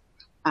protections.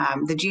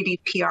 The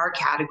GDPR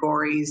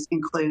categories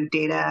include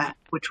data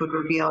which would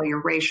reveal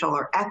your racial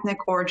or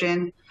ethnic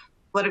origin,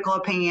 political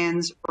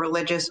opinions,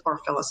 religious or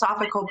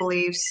philosophical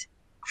beliefs,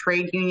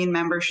 trade union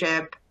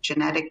membership,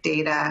 genetic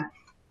data,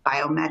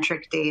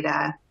 biometric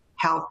data,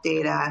 health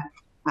data,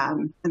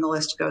 and the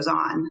list goes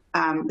on.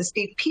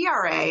 The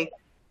CPRA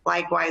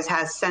likewise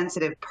has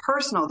sensitive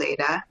personal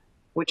data,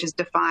 which is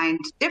defined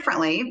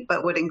differently,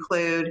 but would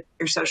include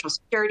your social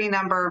security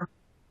number,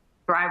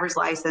 driver's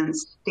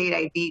license, state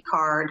ID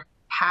card,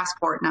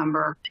 passport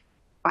number,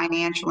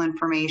 financial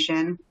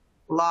information,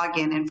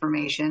 login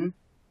information.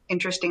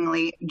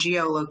 Interestingly,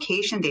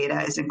 geolocation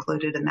data is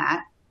included in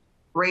that,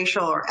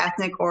 racial or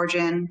ethnic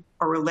origin,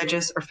 or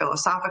religious or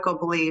philosophical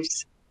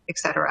beliefs,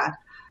 etc.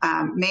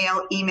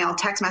 Mail, email,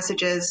 text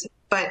messages.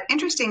 But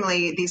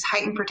interestingly, these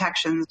heightened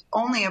protections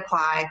only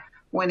apply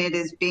when it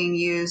is being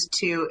used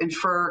to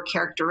infer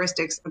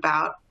characteristics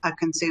about a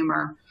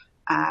consumer,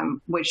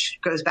 which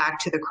goes back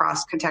to the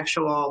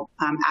cross-contextual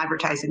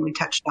advertising we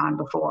touched on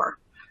before.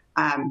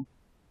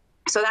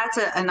 So that's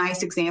a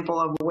nice example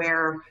of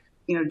where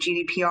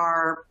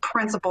GDPR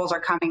principles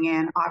are coming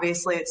in.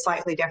 Obviously, it's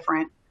slightly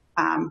different,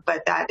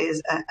 but that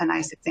is a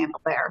nice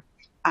example there.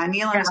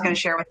 Neelam is going to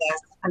share with us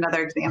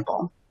another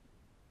example.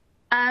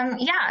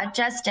 Yeah,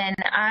 Justin,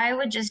 I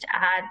would just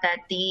add that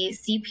the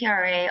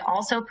CPRA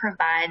also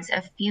provides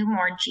a few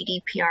more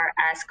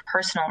GDPR-esque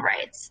personal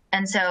rights.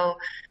 And so,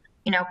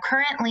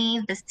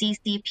 currently the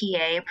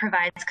CCPA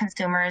provides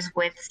consumers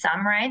with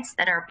some rights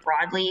that are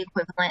broadly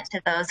equivalent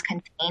to those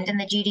contained in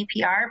the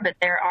GDPR, but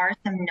there are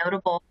some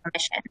notable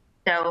omissions.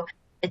 So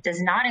it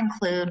does not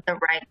include the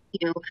right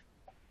to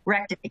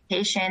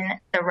rectification,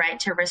 the right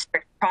to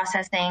restrict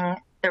processing,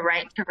 the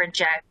right to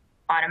reject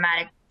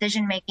automatic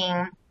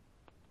decision-making,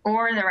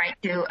 or the right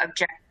to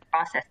object to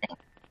processing.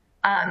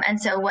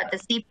 And so what the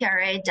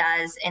CPRA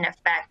does, in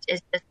effect,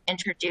 is just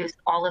introduce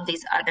all of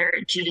these other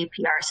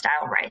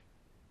GDPR-style rights.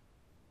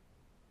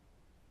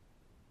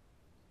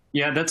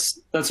 Yeah,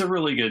 that's a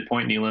really good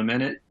point, Neelam,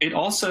 and it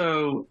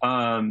also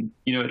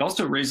it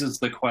also raises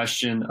the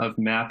question of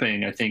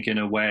mapping. I think in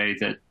a way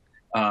that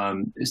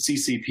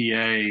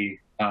CCPA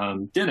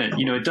didn't.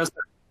 It doesn't.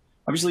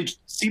 Obviously,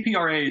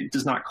 CPRA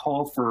does not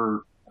call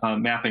for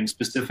mapping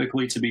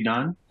specifically to be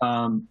done.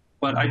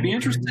 But I'd be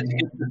interested to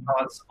get your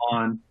thoughts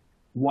on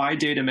why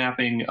data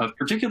mapping of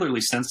particularly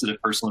sensitive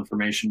personal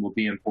information will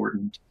be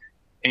important,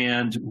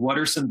 and what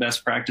are some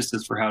best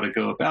practices for how to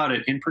go about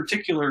it, in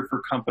particular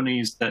for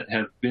companies that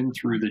have been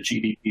through the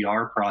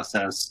GDPR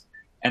process,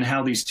 and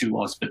how these two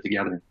laws fit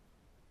together.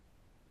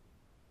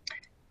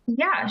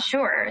 Yeah,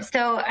 sure.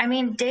 So,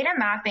 data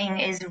mapping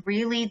is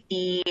really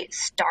the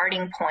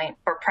starting point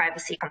for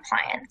privacy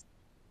compliance.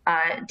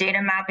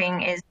 Data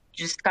mapping is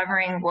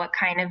discovering what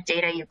kind of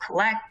data you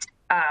collect,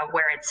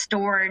 where it's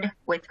stored,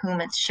 with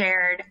whom it's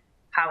shared,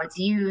 how it's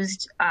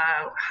used,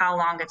 how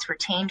long it's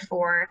retained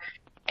for.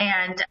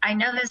 And I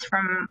know this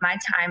from my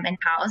time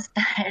in-house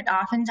that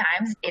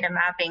oftentimes data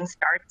mapping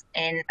starts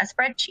in a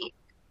spreadsheet.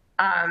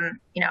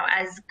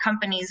 As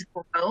companies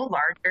grow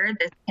larger,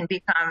 this can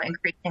become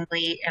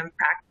increasingly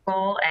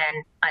impractical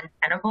and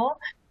untenable.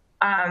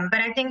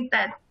 But I think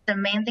that the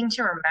main thing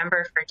to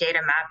remember for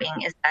data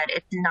mapping is that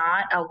it's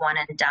not a one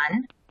and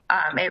done.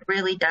 It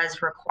really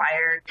does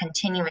require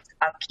continuous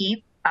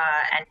upkeep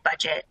and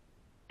budget.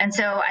 And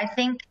so I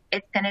think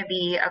it's going to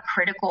be a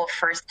critical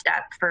first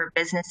step for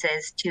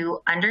businesses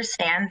to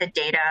understand the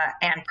data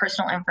and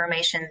personal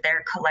information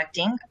they're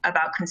collecting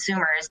about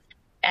consumers,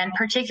 and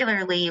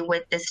particularly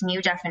with this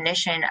new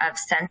definition of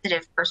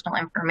sensitive personal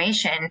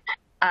information,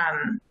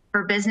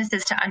 for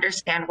businesses to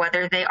understand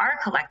whether they are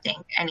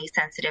collecting any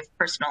sensitive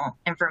personal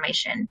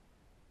information.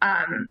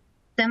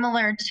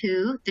 Similar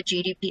to the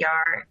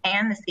GDPR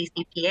and the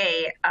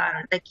CCPA,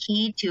 the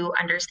key to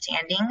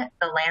understanding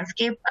the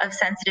landscape of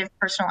sensitive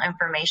personal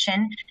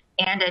information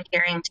and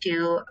adhering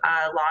to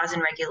laws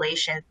and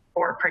regulations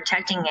for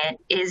protecting it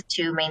is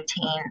to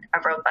maintain a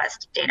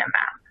robust data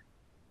map.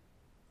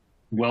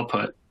 Well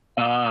put.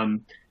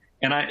 And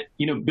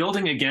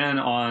building again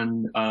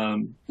on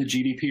the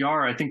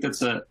GDPR, I think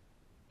that's a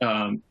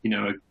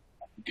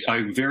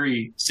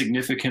very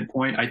significant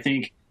point. I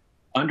think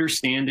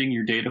understanding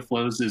your data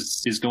flows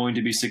is going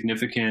to be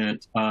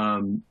significant,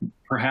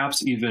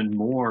 perhaps even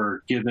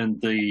more given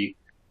the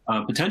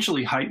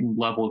potentially heightened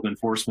level of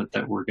enforcement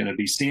that we're going to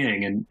be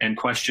seeing, and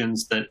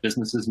questions that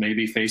businesses may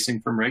be facing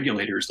from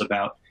regulators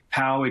about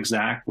how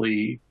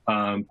exactly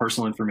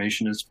personal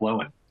information is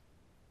flowing.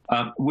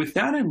 With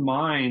that in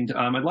mind,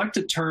 I'd like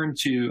to turn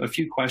to a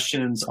few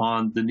questions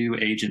on the new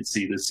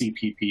agency, the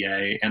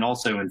CPPA, and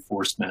also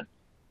enforcement.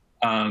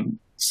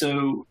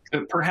 So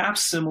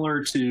perhaps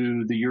similar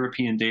to the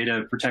European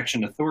Data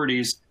Protection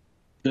Authorities,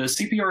 the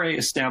CPRA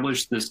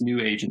established this new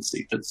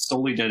agency that's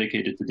solely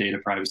dedicated to data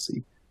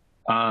privacy.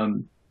 I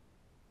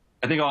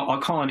think I'll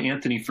call on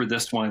Anthony for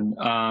this one.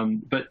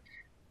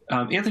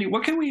 Anthony,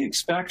 what can we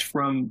expect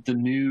from the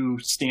new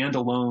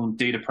standalone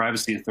Data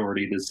Privacy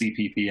Authority, the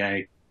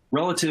CPPA,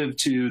 relative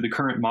to the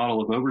current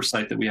model of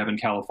oversight that we have in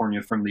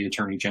California from the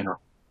Attorney General?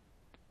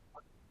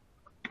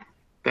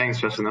 Thanks,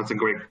 Justin. That's a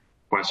great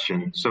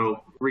question.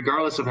 So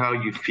regardless of how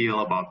you feel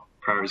about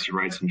privacy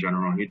rights in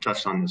general, and you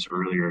touched on this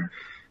earlier,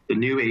 the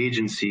new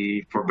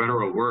agency, for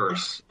better or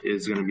worse,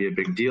 is going to be a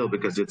big deal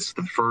because it's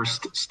the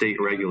first state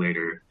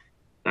regulator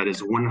that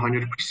is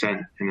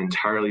 100% and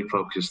entirely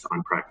focused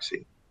on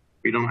privacy.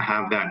 We don't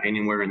have that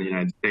anywhere in the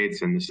United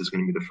States, and this is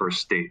going to be the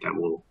first state that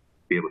will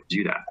be able to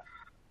do that.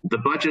 The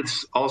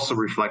budgets also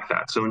reflect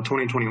that. So in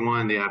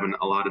 2021, they have an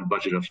allotted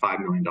budget of $5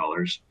 million.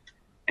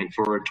 And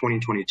for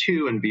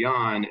 2022 and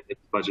beyond, it's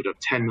a budget of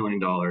 $10 million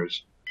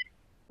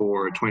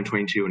for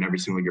 2022 and every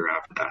single year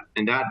after that.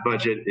 And that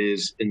budget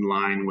is in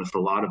line with a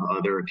lot of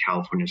other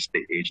California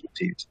state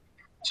agencies.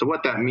 So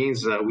what that means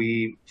is that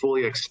we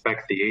fully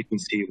expect the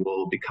agency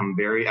will become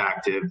very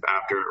active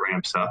after it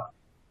ramps up.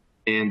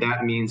 And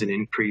that means an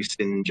increase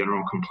in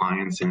general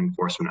compliance and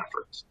enforcement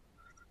efforts.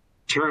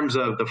 In terms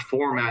of the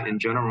format in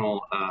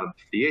general of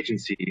the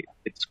agency,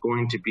 it's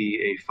going to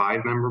be a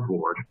 5-member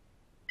board,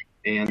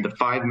 and the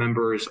 5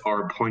 members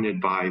are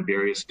appointed by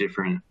various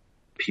different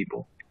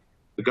people.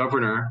 The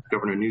governor,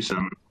 Governor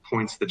Newsom,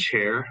 appoints the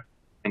chair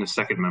and a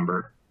second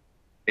member,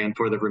 and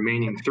for the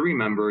remaining 3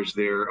 members,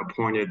 they're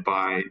appointed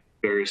by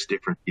various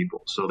different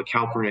people. So the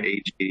California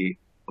AG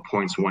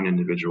appoints 1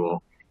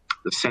 individual,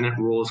 the Senate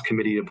Rules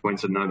Committee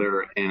appoints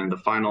another, and the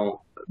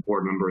final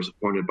board member is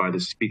appointed by the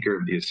Speaker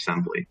of the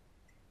Assembly.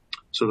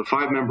 So the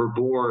 5-member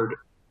board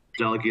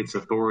delegates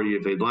authority,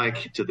 if they'd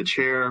like, to the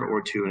chair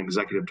or to an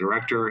executive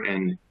director,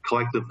 and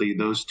collectively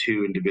those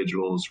 2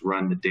 individuals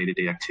run the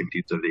day-to-day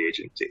activities of the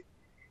agency.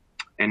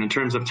 And in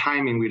terms of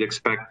timing, we'd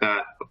expect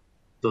that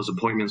those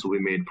appointments will be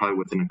made probably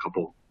within a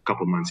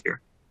couple months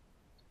here.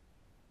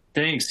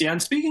 Thanks. Yeah,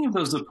 and speaking of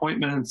those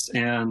appointments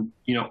and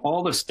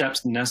all the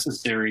steps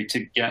necessary to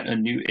get a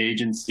new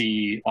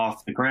agency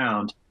off the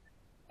ground,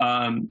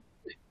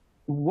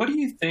 what do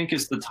you think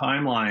is the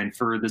timeline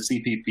for the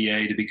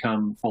CPPA to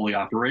become fully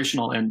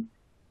operational?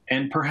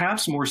 And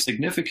perhaps more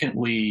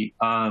significantly,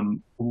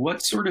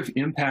 what sort of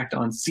impact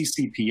on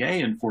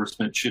CCPA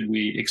enforcement should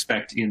we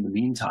expect in the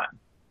meantime?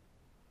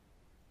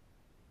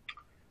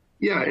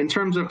 Yeah, in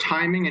terms of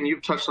timing, and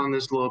you've touched on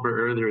this a little bit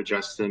earlier,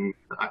 Justin,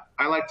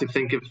 I like to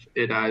think of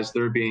it as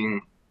there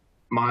being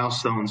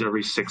milestones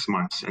every 6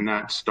 months, and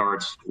that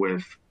starts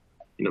with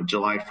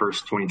July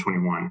 1st,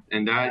 2021.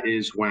 And that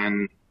is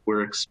when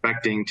we're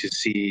expecting to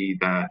see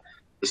that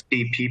the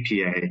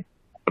CPPA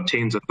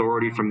obtains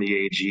authority from the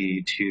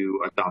AG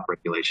to adopt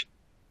regulation.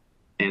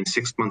 And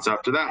 6 months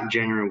after that,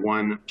 January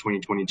 1,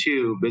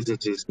 2022,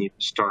 businesses need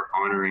to start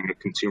honoring a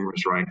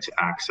consumer's right to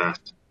access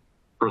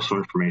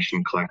personal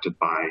information collected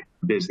by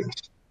business.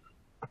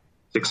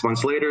 6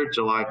 months later,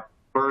 July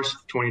 1st,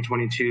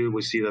 2022,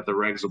 we see that the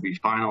regs will be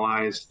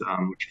finalized,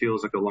 which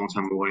feels like a long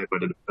time away,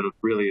 but it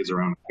really is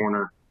around the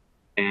corner.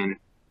 And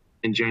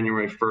in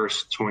January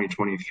 1st,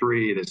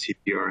 2023, the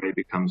CPRA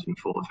becomes in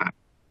full effect.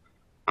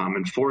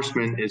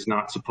 Enforcement is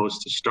not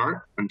supposed to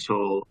start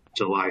until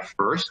July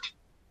 1st,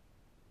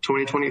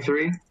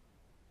 2023.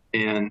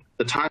 And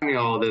the timing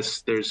of all of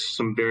this, there's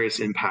some various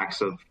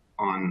impacts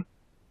on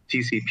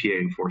CCPA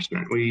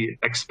enforcement. We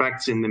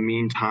expect in the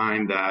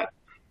meantime that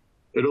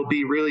it'll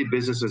be really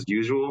business as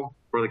usual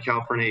for the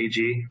California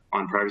AG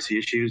on privacy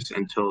issues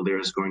until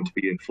there's going to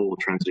be a full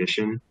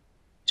transition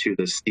to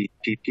the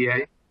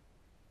CPPA.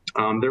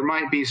 There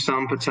might be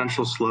some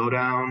potential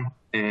slowdown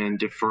and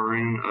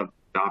deferring of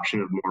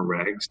adoption of more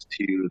regs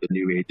to the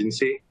new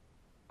agency.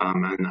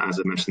 And as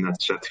I mentioned,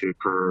 that's set to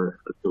occur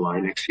July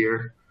next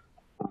year.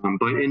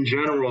 But in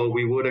general,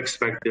 we would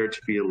expect there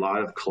to be a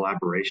lot of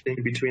collaboration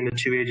between the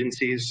 2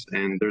 agencies,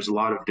 and there's a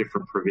lot of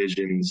different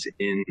provisions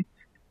in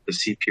the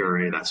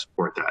CPRA that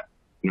support that.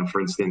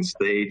 For instance,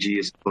 the AG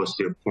is supposed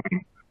to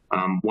appoint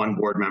 1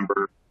 board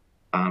member.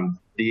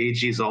 The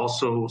AG is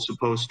also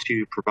supposed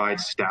to provide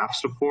staff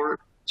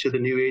support to the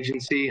new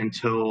agency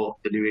until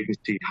the new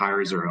agency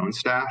hires their own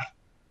staff.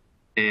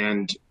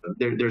 And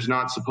there's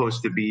not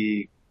supposed to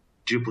be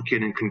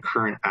duplicate and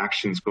concurrent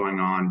actions going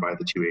on by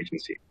the 2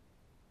 agencies.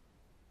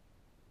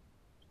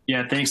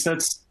 Yeah, thanks. I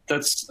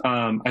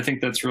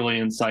think that's really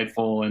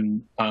insightful,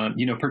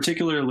 and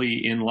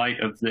particularly in light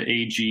of the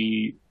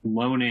AG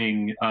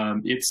loaning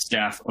its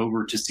staff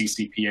over to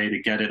CCPA to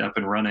get it up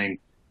and running.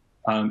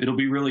 it'll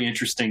be really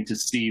interesting to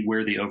see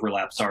where the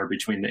overlaps are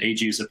between the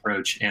AG's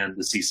approach and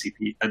the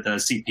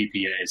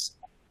CPPA's.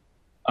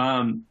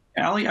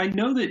 Ali, I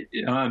know that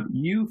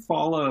you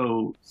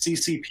follow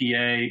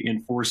CCPA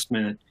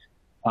enforcement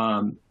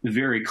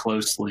very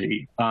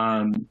closely,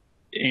 and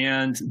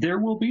there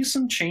will be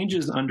some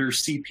changes under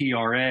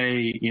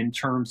CPRA in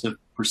terms of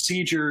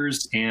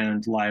procedures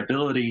and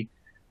liability.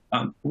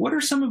 What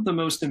are some of the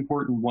most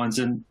important ones,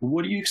 and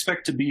what do you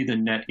expect to be the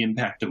net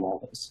impact of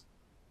all this?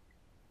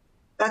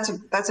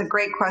 That's a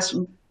great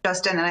question,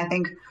 Justin. And I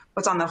think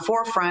what's on the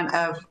forefront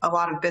of a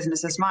lot of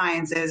businesses'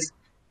 minds is,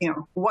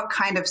 what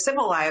kind of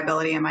civil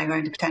liability am I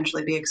going to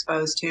potentially be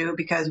exposed to?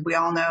 Because we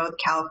all know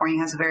California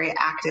has a very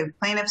active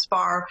plaintiffs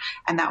bar,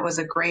 and that was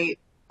a great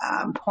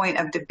point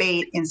of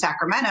debate in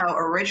Sacramento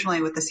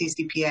originally with the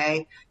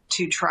CCPA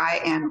to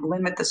try and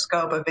limit the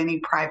scope of any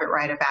private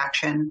right of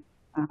action.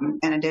 And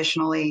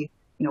additionally,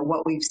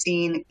 what we've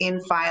seen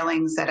in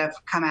filings that have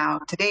come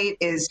out to date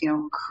is,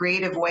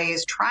 creative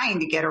ways trying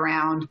to get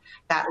around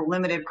that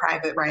limited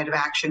private right of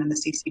action in the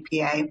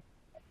CCPA,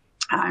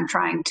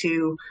 trying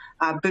to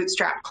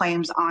bootstrap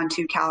claims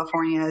onto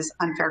California's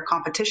unfair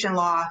competition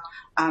law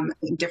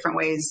in different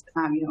ways.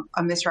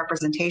 A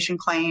misrepresentation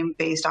claim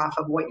based off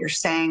of what you're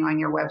saying on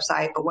your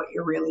website, but what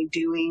you're really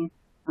doing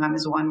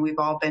is one we've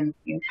all been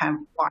kind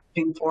of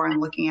watching for and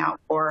looking out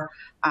for.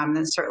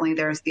 And certainly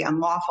there's the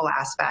unlawful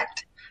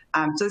aspect.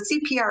 So the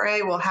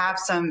CPRA will have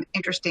some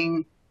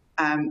interesting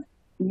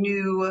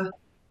new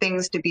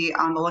things to be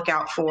on the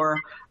lookout for.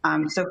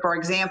 So for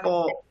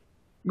example,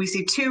 we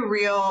see two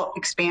real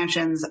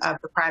expansions of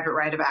the private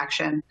right of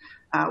action.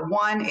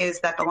 One is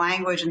that the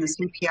language in the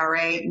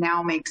CPRA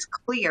now makes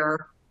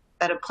clear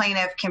that a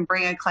plaintiff can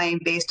bring a claim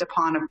based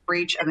upon a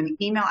breach of an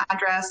email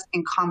address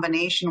in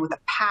combination with a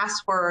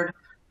password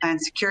and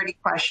security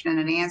question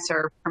and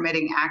answer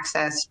permitting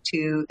access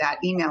to that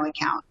email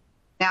account.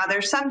 Now,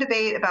 there's some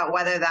debate about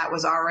whether that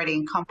was already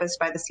encompassed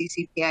by the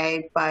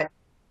CCPA, but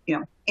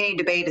any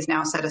debate is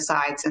now set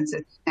aside since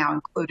it's now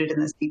included in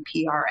the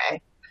CPRA.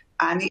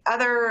 And the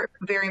other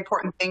very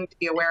important thing to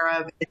be aware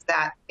of is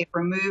that it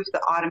removes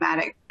the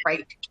automatic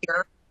right to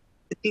cure.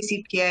 The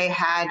CCPA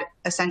had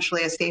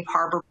essentially a safe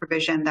harbor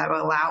provision that would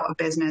allow a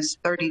business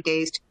 30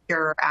 days to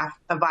cure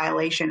a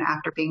violation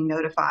after being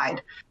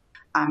notified.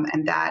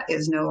 And that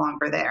is no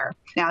longer there.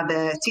 Now,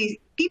 the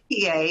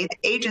CPPA, the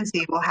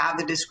agency, will have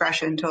the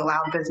discretion to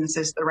allow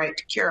businesses the right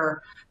to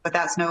cure, but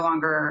that's no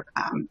longer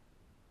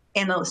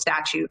in the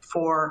statute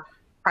for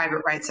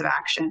private rights of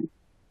action.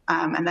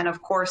 And then,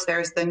 of course,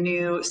 there's the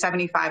new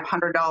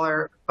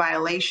 $7,500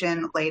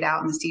 violation laid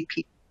out in the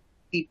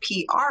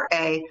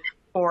CPRA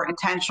for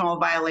intentional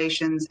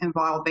violations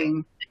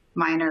involving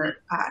minor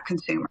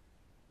consumers.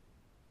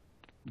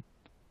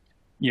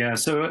 Yeah,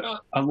 so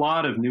a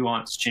lot of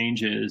nuanced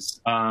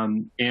changes.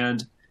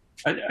 And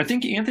I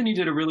think Anthony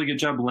did a really good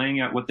job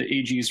laying out what the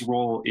AG's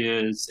role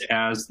is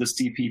as the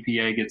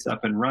CPPA gets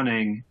up and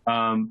running.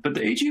 But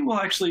the AG will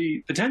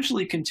actually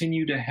potentially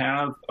continue to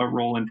have a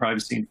role in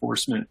privacy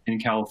enforcement in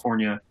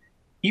California,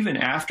 even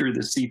after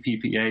the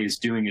CPPA is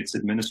doing its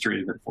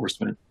administrative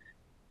enforcement.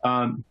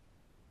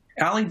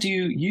 Ali, do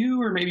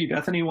you or maybe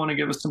Bethany want to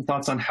give us some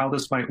thoughts on how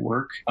this might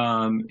work?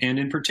 And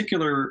in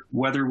particular,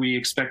 whether we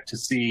expect to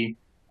see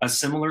a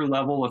similar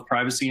level of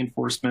privacy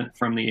enforcement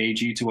from the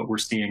AG to what we're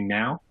seeing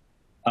now?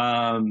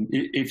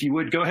 If you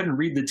would, go ahead and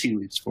read the tea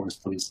leaves for us,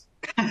 please.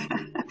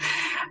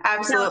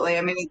 Absolutely.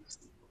 I mean, it's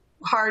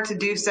hard to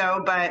do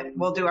so, but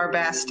we'll do our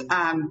best.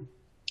 And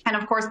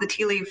of course, the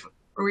tea leaf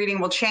reading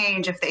will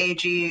change if the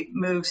AG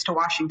moves to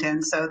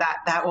Washington. So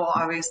that will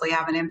obviously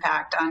have an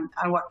impact on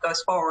what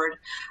goes forward.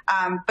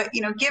 But,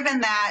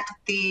 given that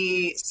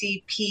the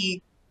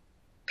CPPA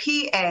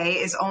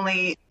is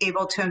only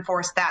able to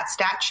enforce that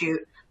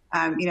statute,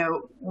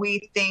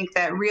 we think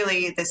that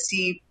really the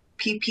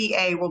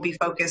CPPA will be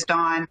focused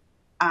on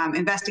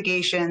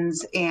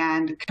investigations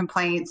and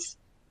complaints.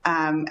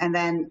 And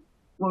then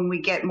when we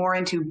get more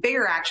into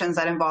bigger actions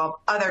that involve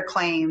other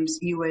claims,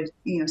 you would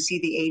see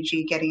the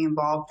AG getting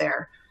involved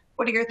there.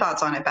 What are your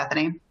thoughts on it,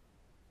 Bethany?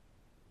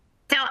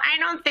 So I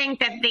don't think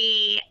that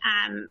the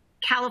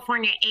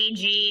California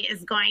AG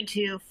is going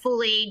to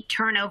fully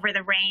turn over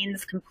the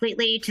reins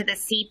completely to the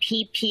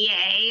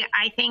CPPA.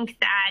 I think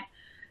that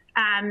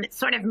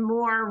sort of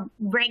more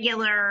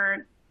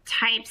regular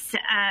types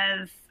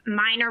of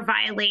minor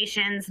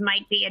violations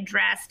might be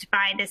addressed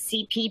by the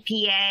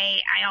CPPA.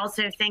 I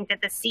also think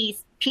that the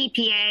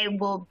CPPA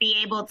will be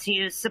able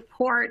to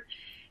support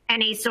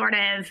any sort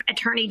of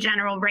attorney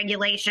general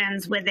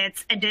regulations with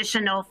its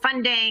additional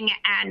funding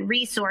and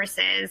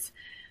resources.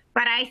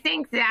 But I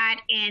think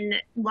that in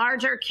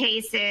larger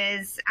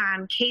cases,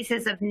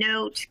 cases of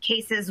note,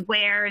 cases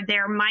where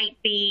there might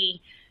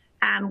be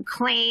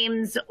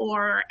claims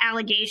or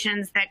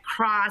allegations that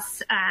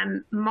cross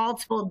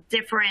multiple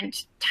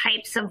different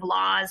types of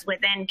laws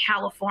within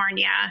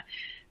California,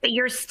 that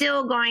you're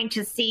still going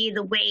to see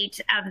the weight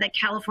of the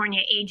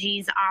California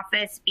AG's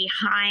office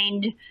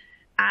behind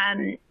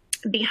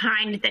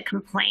behind the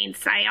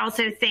complaints. I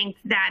also think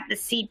that the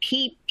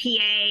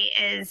CPPA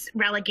is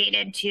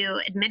relegated to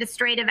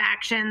administrative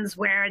actions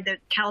where the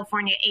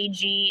California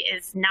AG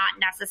is not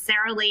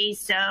necessarily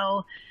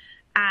so.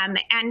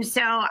 And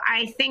so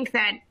I think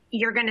that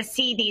you're going to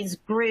see these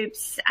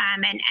groups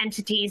and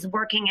entities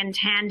working in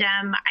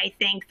tandem. I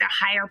think the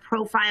higher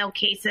profile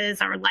cases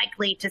are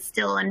likely to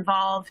still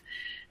involve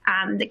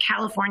the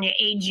California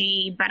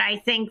AG. But I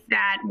think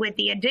that with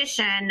the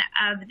addition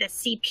of the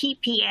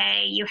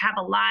CPPA, you have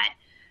a lot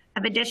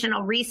of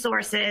additional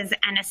resources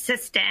and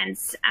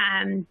assistance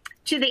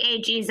to the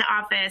AG's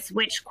office,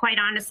 which quite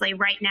honestly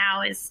right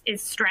now is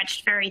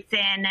stretched very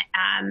thin,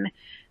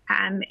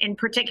 in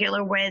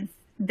particular with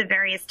the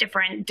various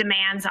different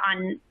demands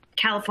on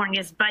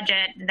California's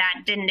budget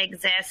that didn't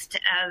exist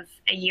of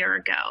a year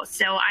ago.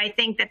 So I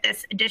think that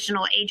this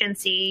additional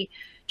agency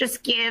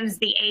just gives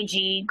the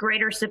AG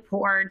greater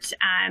support,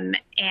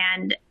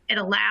 and it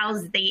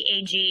allows the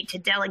AG to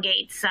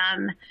delegate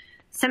some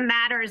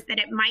matters that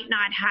it might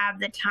not have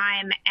the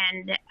time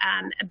and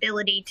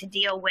ability to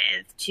deal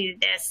with to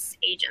this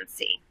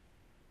agency.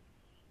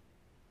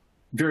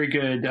 Very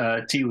good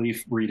tea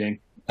leaf reading.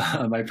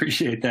 I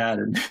appreciate that,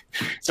 and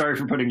sorry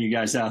for putting you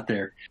guys out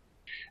there.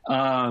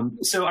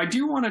 So I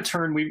do want to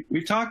turn,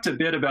 we've talked a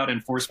bit about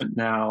enforcement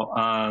now.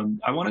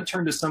 I want to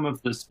turn to some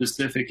of the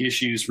specific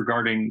issues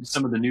regarding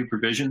some of the new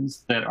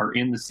provisions that are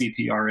in the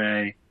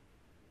CPRA.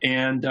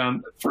 And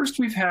first,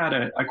 we've had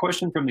a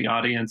question from the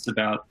audience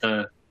about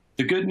the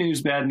good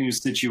news, bad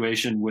news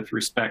situation with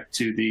respect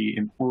to the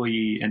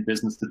employee and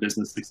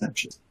business-to-business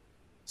exemptions.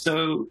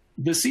 So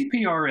the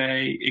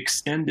CPRA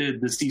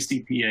extended the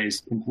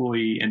CCPA's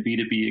employee and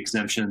B2B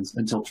exemptions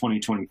until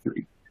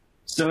 2023.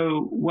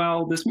 So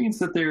while this means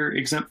that they're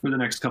exempt for the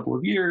next couple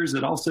of years,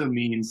 it also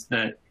means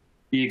that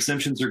the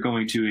exemptions are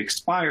going to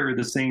expire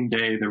the same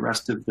day the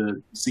rest of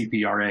the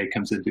CPRA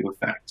comes into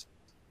effect.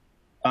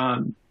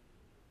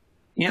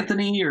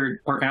 Anthony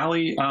or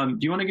Ali, do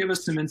you want to give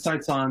us some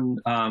insights on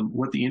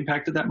what the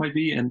impact of that might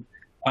be? And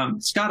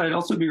Scott, I'd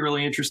also be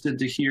really interested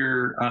to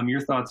hear your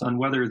thoughts on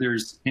whether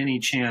there's any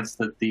chance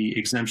that the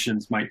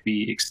exemptions might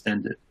be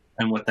extended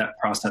and what that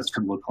process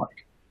could look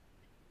like.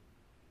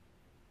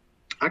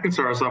 I can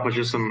start us off with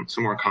just some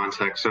more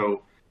context.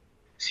 So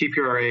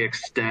CPRA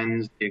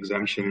extends the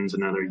exemptions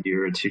another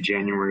year to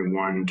January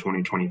 1,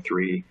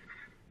 2023.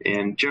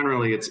 And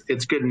generally,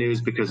 it's good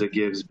news because it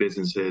gives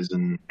businesses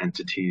and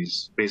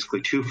entities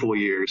basically 2 full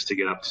years to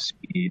get up to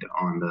speed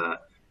on the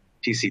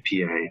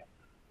TCPA,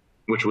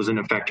 which was in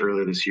effect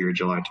earlier this year,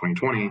 July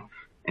 2020,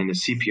 and the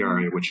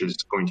CPRA, which is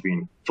going to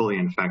be fully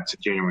in effect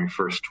January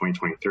 1st,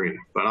 2023.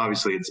 But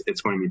obviously,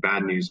 it's going to be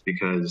bad news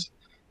because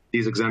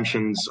these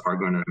exemptions are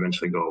going to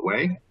eventually go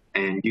away,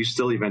 and you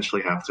still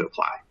eventually have to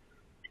apply.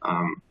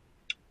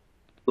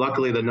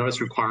 Luckily, the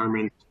notice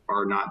requirements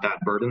are not that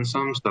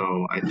burdensome,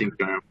 so I think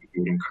we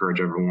would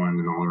encourage everyone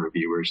and all the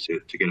reviewers to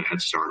get a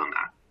head start on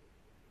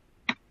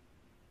that.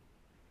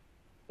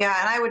 Yeah,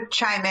 and I would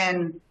chime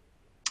in,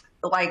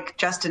 like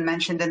Justin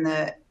mentioned in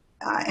the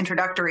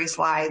introductory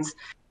slides.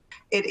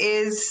 It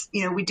is,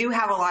 we do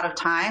have a lot of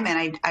time,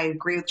 and I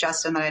agree with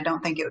Justin that I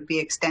don't think it would be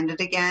extended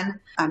again.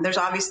 There's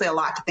obviously a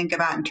lot to think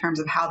about in terms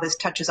of how this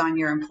touches on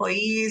your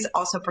employees,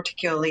 also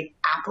particularly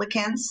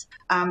applicants.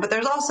 But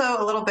there's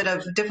also a little bit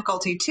of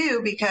difficulty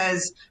too,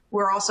 because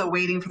we're also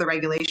waiting for the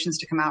regulations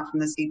to come out from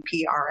the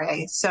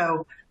CPRA.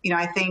 So,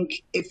 I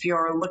think if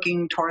you're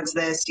looking towards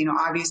this,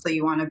 obviously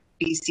you want to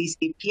be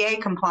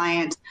CCPA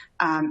compliant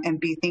and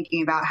be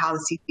thinking about how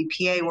the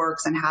CCPA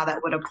works and how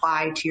that would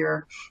apply to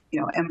your,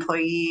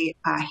 employee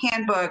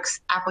handbooks,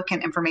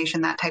 applicant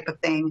information, that type of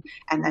thing,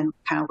 and then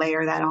kind of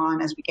layer that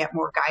on as we get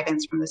more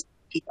guidance from the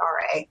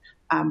CPRA.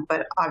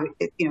 But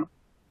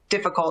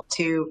difficult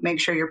to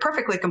make sure you're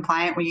perfectly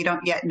compliant when you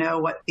don't yet know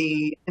what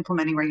the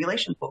implementing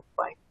regulations will look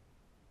like.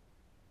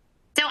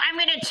 So I'm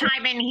going to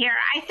chime in here.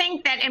 I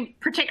think that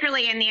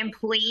particularly in the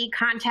employee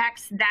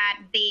context, that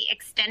the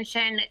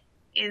extension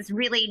is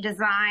really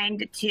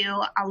designed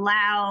to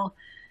allow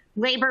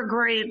labor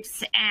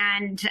groups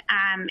and,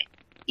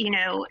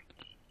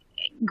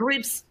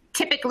 groups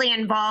typically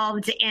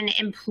involved in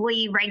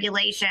employee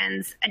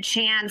regulations a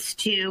chance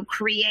to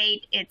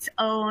create its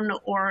own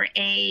or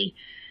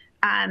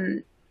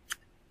an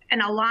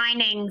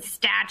aligning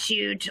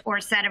statute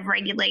or set of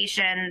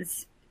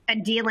regulations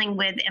dealing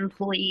with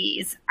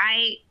employees.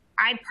 I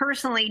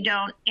personally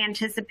don't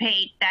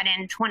anticipate that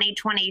in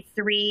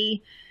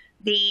 2023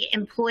 the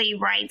employee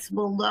rights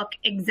will look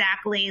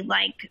exactly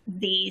like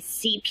the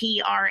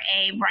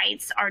CPRA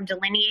rights are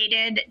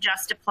delineated,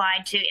 just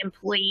applied to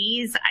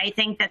employees. I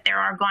think that there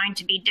are going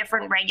to be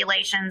different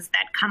regulations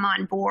that come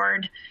on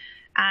board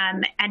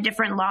and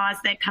different laws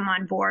that come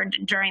on board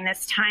during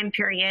this time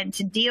period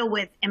to deal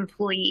with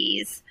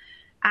employees.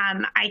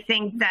 I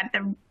think that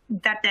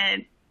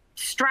the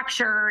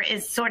structure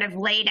is sort of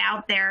laid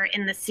out there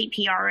in the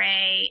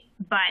CPRA,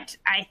 but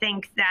I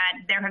think that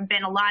there have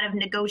been a lot of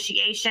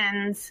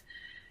negotiations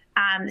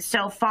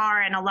so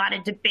far and a lot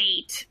of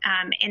debate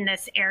in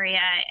this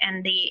area,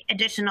 and the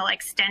additional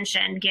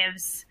extension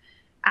gives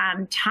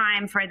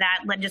time for that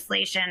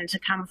legislation to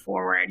come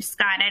forward.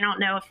 Scott, I don't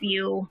know if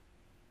you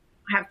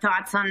have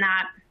thoughts on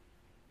that.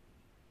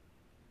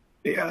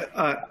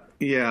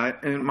 Yeah.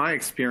 In my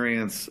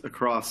experience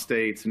across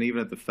states and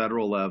even at the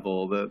federal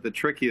level, the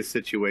trickiest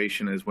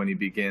situation is when you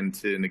begin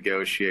to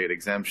negotiate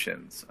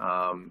exemptions.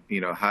 How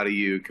do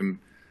you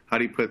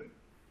put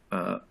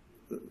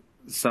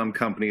some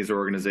companies or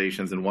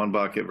organizations in one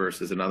bucket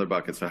versus another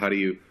bucket? So how do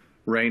you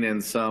rein in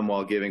some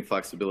while giving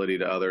flexibility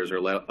to others or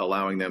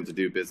allowing them to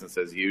do business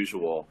as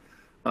usual?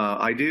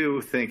 I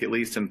do think, at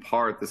least in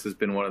part, this has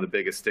been one of the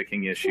biggest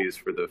sticking issues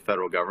for the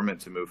federal government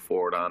to move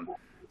forward on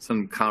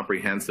some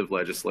comprehensive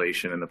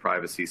legislation in the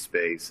privacy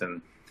space.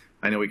 And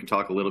I know we can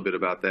talk a little bit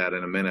about that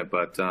in a minute,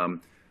 but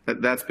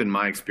that's been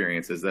my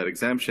experience, is that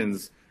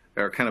exemptions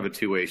are kind of a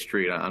two-way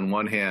street. On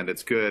one hand,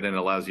 it's good and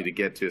allows you to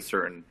get to a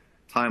certain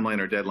timeline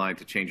or deadline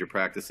to change your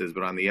practices,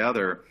 but on the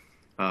other,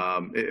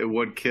 it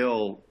would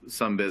kill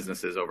some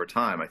businesses over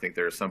time. I think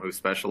there are some who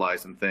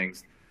specialize in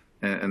things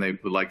and they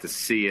would like to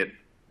see it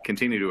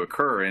continue to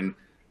occur. In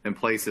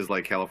places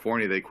like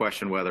California, they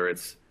question whether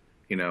it's,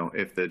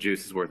 if the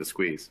juice is worth a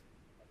squeeze.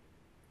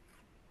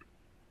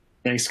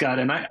 Thanks, Scott.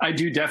 And I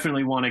do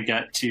definitely want to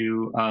get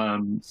to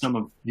some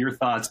of your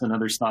thoughts and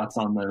others' thoughts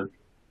on the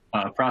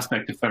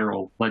prospect of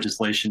federal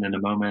legislation in a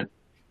moment.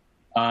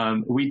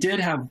 We did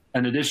have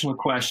an additional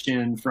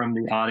question from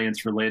the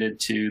audience related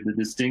to the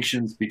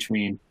distinctions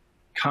between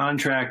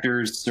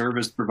contractors,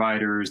 service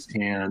providers,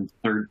 and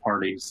third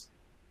parties.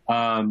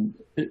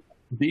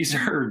 These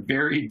are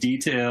very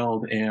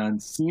detailed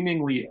and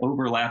seemingly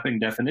overlapping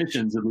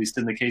definitions, at least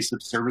in the case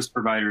of service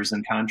providers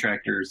and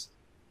contractors.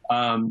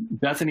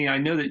 Bethany, I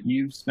know that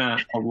you've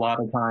spent a lot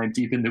of time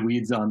deep in the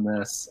weeds on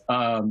this.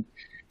 Do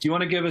you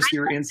want to give us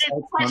your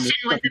insights on this?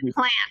 With the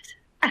plant.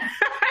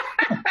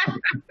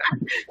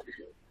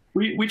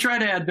 We try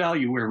to add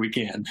value where we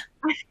can.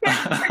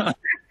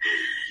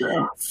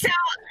 So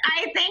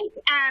I think,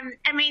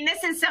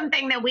 this is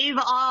something that we've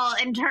all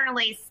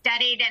internally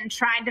studied and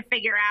tried to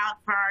figure out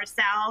for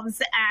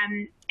ourselves.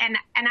 And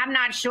I'm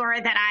not sure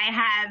that I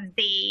have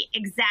the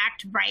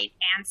exact right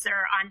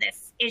answer on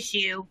this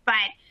issue, but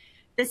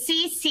the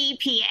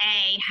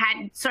CCPA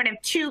had sort of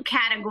two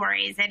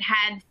categories. It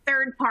had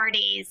third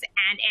parties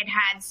and it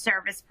had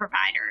service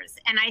providers.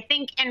 And I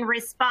think in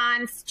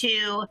response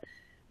to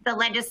the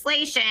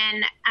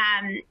legislation,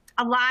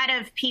 a lot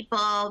of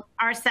people,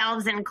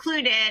 ourselves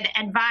included,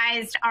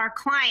 advised our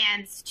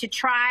clients to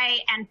try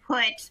and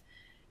put,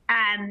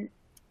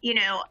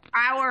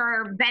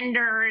 our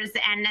vendors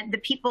and the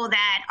people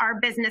that our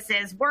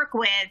businesses work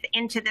with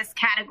into this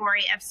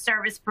category of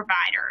service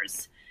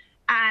providers,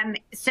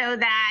 so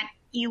that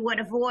you would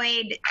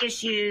avoid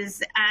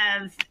issues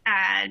of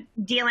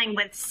dealing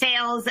with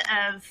sales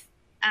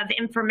of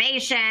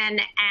information,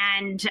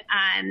 and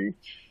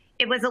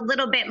it was a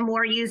little bit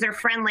more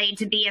user-friendly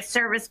to be a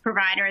service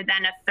provider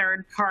than a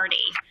third party.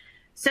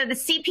 So the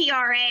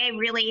CPRA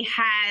really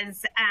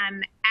has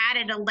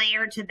added a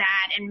layer to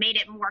that and made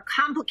it more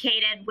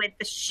complicated with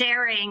the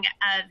sharing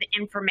of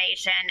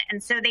information.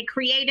 And so they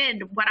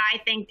created what I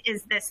think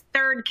is this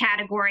third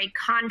category,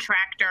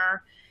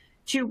 contractor,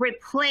 to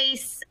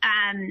replace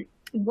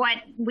what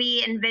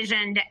we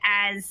envisioned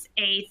as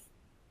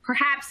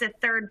perhaps a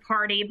third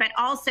party, but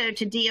also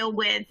to deal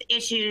with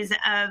issues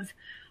of,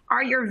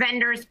 are your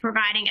vendors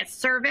providing a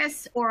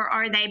service or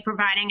are they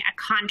providing a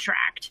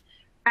contract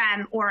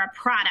or a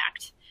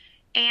product?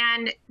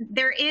 And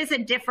there is a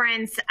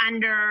difference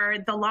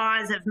under the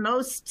laws of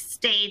most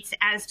states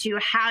as to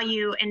how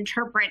you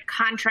interpret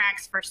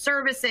contracts for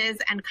services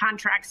and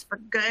contracts for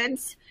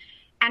goods.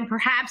 And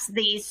perhaps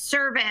the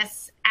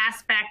service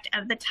aspect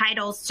of the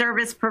title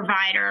service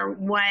provider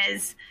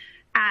was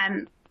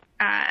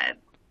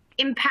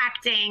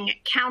impacting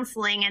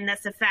counseling in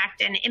this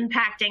effect and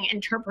impacting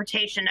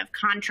interpretation of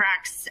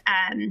contracts.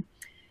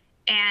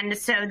 And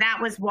so that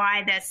was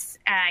why this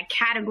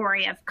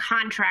category of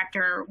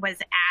contractor was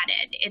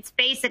added. It's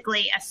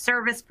basically a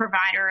service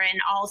provider in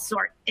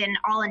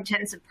all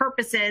intents and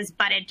purposes,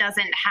 but it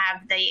doesn't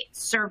have the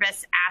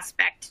service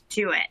aspect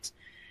to it.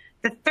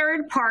 The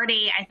third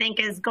party, I think,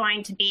 is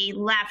going to be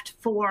left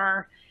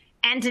for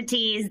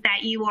entities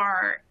that you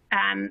are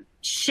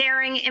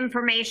sharing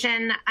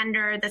information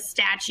under the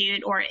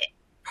statute or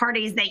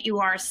parties that you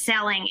are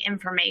selling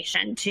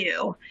information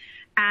to.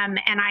 And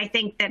I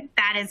think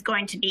that is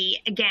going to be,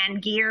 again,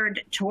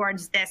 geared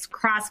towards this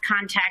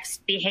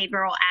cross-context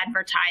behavioral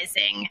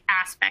advertising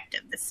aspect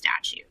of the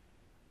statute.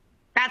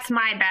 That's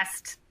my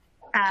best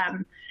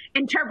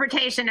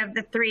interpretation of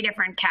the three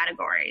different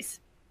categories.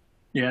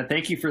 Yeah,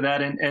 thank you for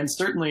that. And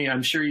certainly,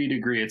 I'm sure you'd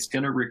agree, it's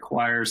going to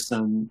require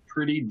some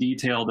pretty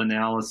detailed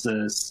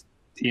analysis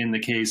in the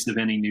case of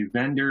any new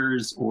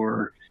vendors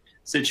or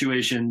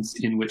situations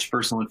in which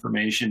personal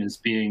information is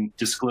being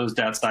disclosed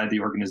outside the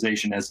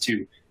organization as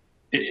to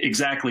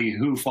exactly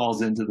who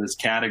falls into this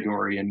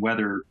category and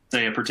whether,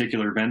 say, a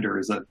particular vendor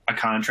is a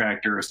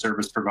contractor, a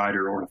service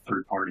provider, or a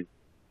third party.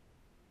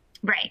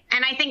 Right.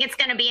 And I think it's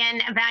going to be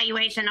an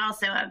evaluation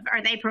also of,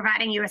 are they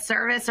providing you a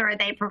service, or are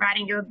they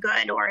providing you a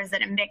good, or is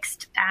it a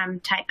mixed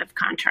type of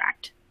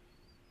contract?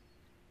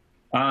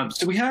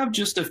 So we have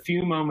just a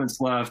few moments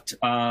left,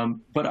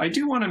 but I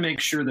do want to make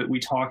sure that we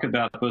talk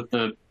about both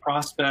the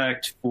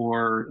prospect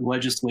for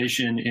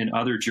legislation in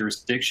other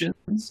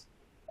jurisdictions,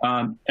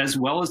 as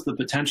well as the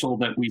potential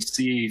that we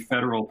see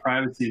federal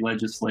privacy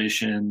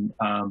legislation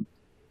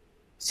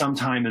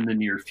sometime in the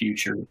near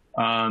future.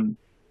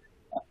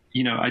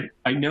 You know,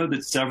 I know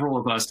that several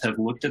of us have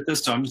looked at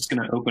this, so I'm just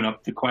going to open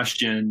up the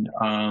question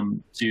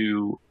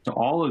to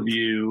all of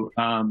you.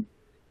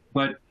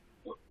 But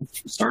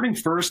starting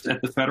first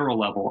at the federal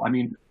level, I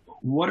mean,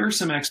 what are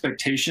some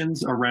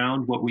expectations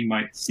around what we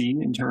might see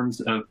in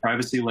terms of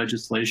privacy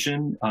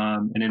legislation,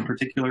 and in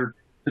particular,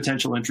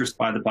 potential interest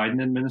by the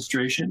Biden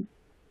administration?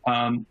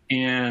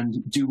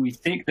 And do we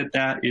think that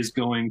that is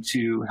going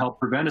to help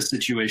prevent a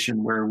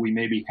situation where we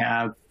maybe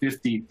have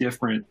 50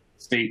 different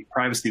state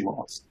privacy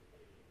laws?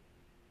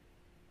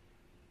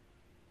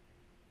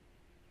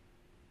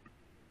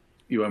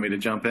 You want me to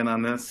jump in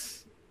on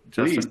this,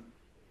 Justin? Please.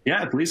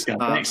 Yeah, please, Scott.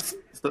 Thanks.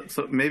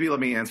 So maybe let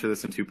me answer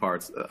this in two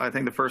parts. I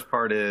think the first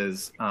part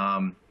is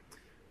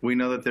we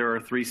know that there are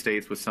 3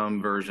 states with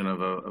some version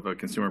of a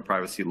consumer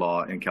privacy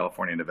law in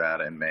California,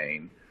 Nevada, and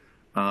Maine.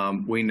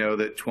 We know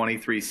that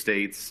 23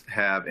 states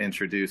have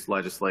introduced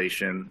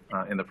legislation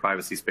in the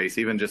privacy space,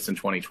 even just in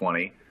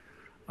 2020.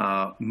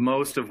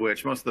 Most of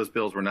those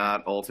bills were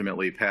not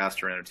ultimately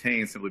passed or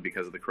entertained simply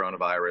because of the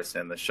coronavirus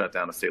and the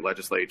shutdown of state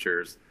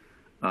legislatures,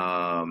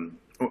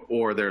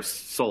 or their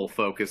sole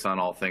focus on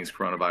all things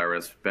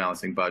coronavirus,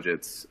 balancing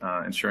budgets,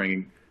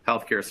 ensuring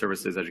healthcare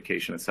services,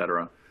 education, et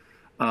cetera.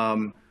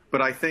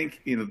 But I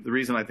think, the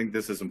reason I think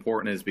this is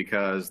important is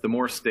because the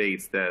more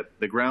states the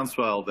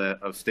groundswell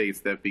of states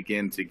that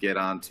begin to get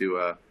onto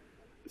a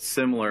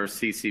similar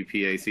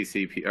CPRA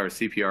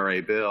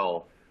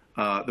bill,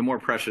 the more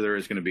pressure there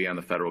is going to be on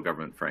the federal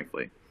government,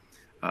 frankly.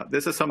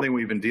 This is something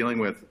we've been dealing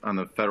with on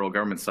the federal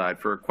government side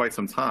for quite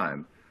some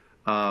time.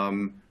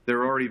 There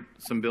are already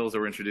some bills that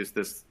were introduced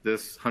this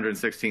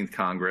 116th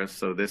Congress,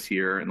 so this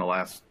year in the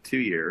last 2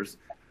 years.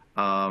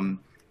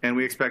 And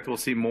we expect we'll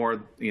see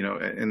more,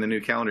 in the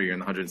new calendar year in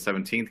the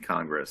 117th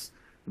Congress.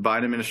 The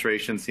Biden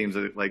administration seems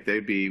like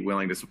they'd be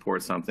willing to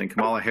support something.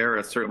 Kamala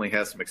Harris certainly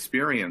has some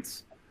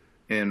experience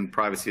in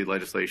privacy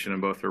legislation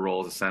in both her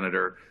role as a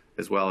senator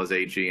as well as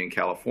AG in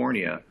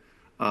California.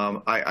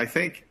 I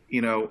think,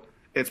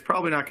 it's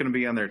probably not going to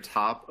be on their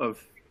top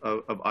of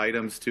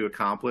items to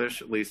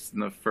accomplish, at least in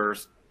the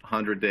first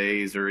 100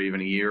 days or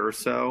even a year or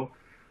so.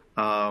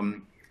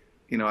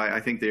 I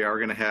think they are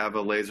going to have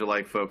a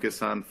laser-like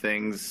focus on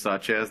things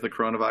such as the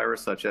coronavirus,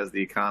 such as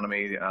the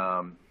economy,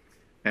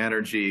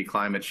 energy,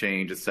 climate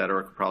change, et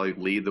cetera, could probably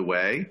lead the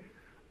way.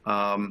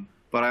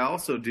 But I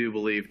also do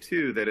believe,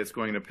 too, that it's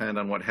going to depend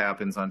on what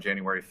happens on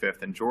January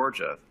 5th in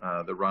Georgia,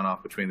 the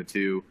runoff between the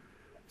 2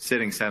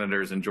 sitting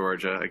senators in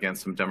Georgia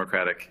against some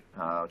Democratic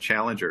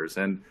challengers.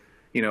 And,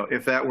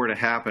 if that were to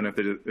happen, if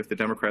the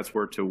Democrats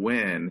were to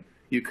win,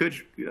 you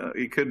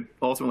could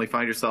ultimately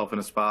find yourself in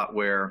a spot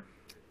where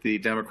the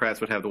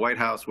Democrats would have the White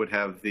House, would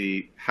have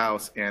the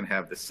House, and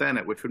have the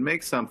Senate, which would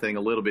make something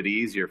a little bit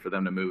easier for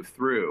them to move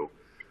through.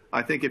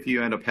 I think if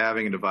you end up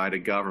having a divided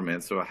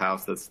government, so a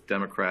House that's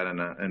Democrat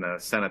and a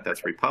Senate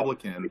that's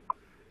Republican,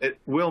 it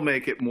will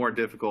make it more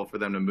difficult for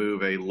them to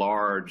move a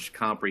large,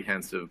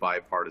 comprehensive,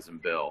 bipartisan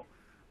bill.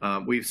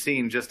 We've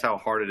seen just how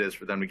hard it is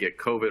for them to get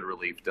COVID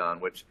relief done,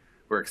 which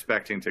we're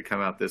expecting to come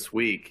out this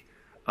week.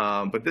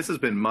 But this has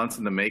been months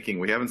in the making.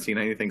 We haven't seen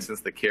anything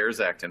since the CARES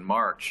Act in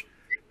March.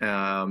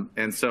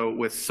 And so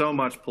with so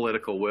much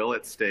political will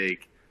at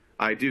stake,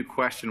 I do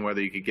question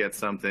whether you could get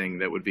something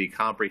that would be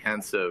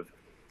comprehensive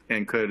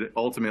and could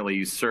ultimately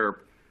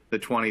usurp the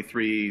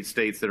 23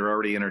 states that are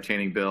already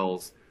entertaining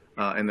bills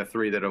and the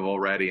 3 that have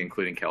already,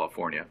 including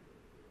California.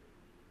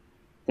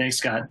 Thanks,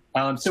 Scott.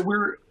 So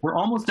we're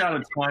almost out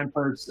of time,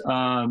 folks,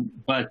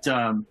 but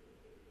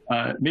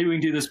maybe we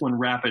can do this one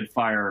rapid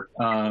fire.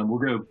 We'll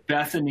go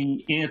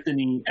Bethany,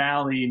 Anthony,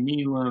 Allie,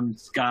 Neelam,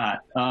 Scott.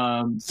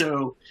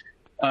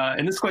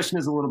 And this question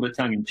is a little bit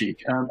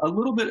tongue-in-cheek. A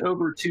little bit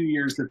over 2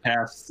 years have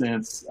passed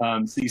since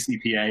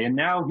CCPA, and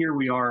now here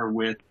we are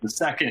with the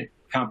second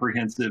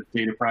comprehensive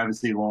data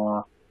privacy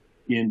law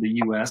in the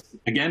U.S.,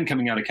 again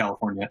coming out of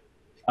California.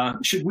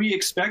 Should we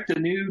expect a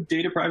new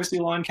data privacy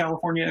law in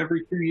California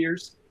every 2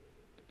 years?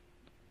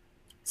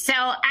 So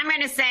I'm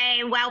going to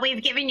say, well,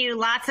 we've given you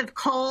lots of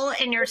coal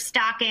in your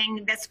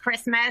stocking this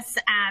Christmas.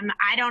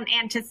 I don't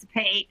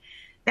anticipate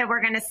that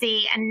we're going to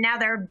see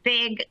another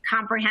big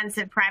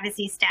comprehensive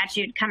privacy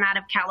statute come out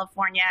of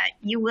California.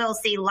 You will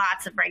see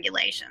lots of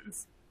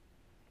regulations.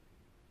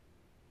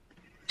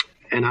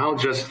 And I'll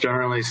just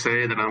generally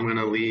say that I'm going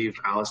to leave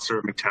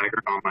Alistair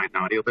McTaggart on my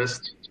naughty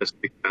list just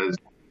because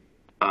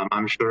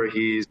I'm sure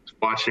he's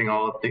watching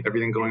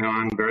everything going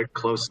on very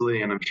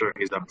closely, and I'm sure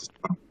he's up to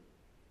something.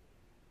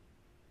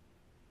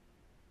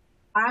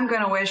 I'm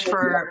going to wish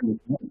for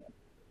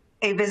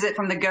a visit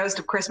from the ghost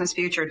of Christmas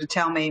future to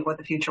tell me what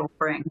the future will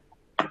bring.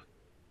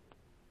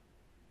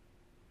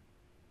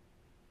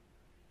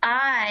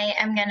 I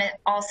am going to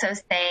also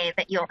say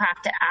that you'll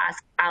have to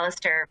ask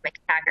Alistair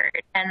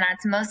McTaggart, and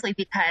that's mostly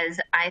because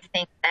I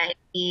think that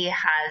he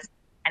has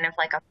kind of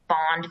like a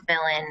Bond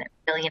villain,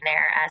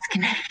 billionaire-esque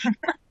name.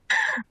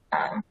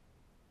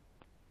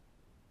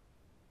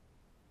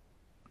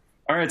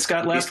 All right,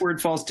 Scott, last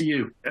word falls to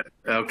you.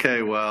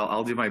 Okay, well,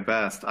 I'll do my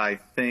best. I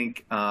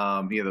think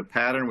the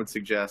pattern would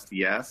suggest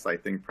yes. I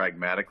think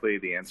pragmatically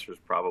the answer is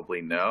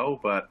probably no.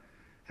 But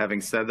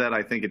having said that,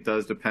 I think it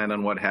does depend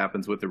on what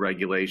happens with the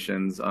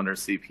regulations under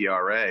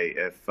CPRA.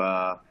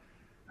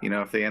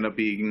 If they end up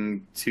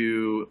being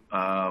too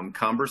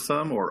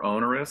cumbersome or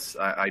onerous,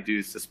 I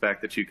do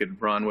suspect that you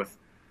could run with,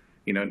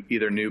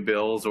 either new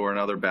bills or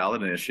another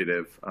ballot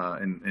initiative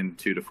in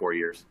 2 to 4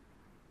 years.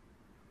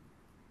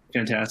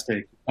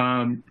 Fantastic.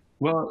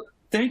 Well,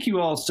 thank you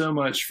all so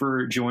much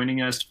for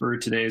joining us for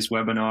today's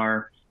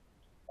webinar.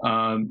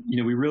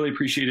 We really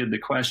appreciated the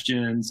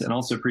questions and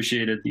also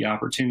appreciated the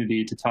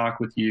opportunity to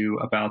talk with you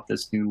about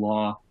this new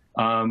law.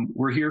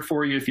 We're here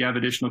for you if you have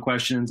additional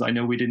questions. I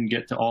know we didn't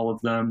get to all of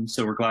them,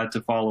 so we're glad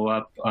to follow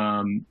up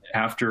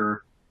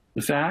after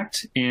the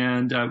fact.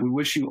 And we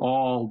wish you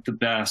all the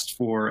best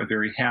for a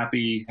very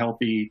happy,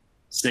 healthy,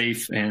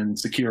 safe, and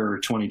secure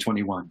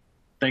 2021.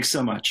 Thanks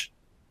so much.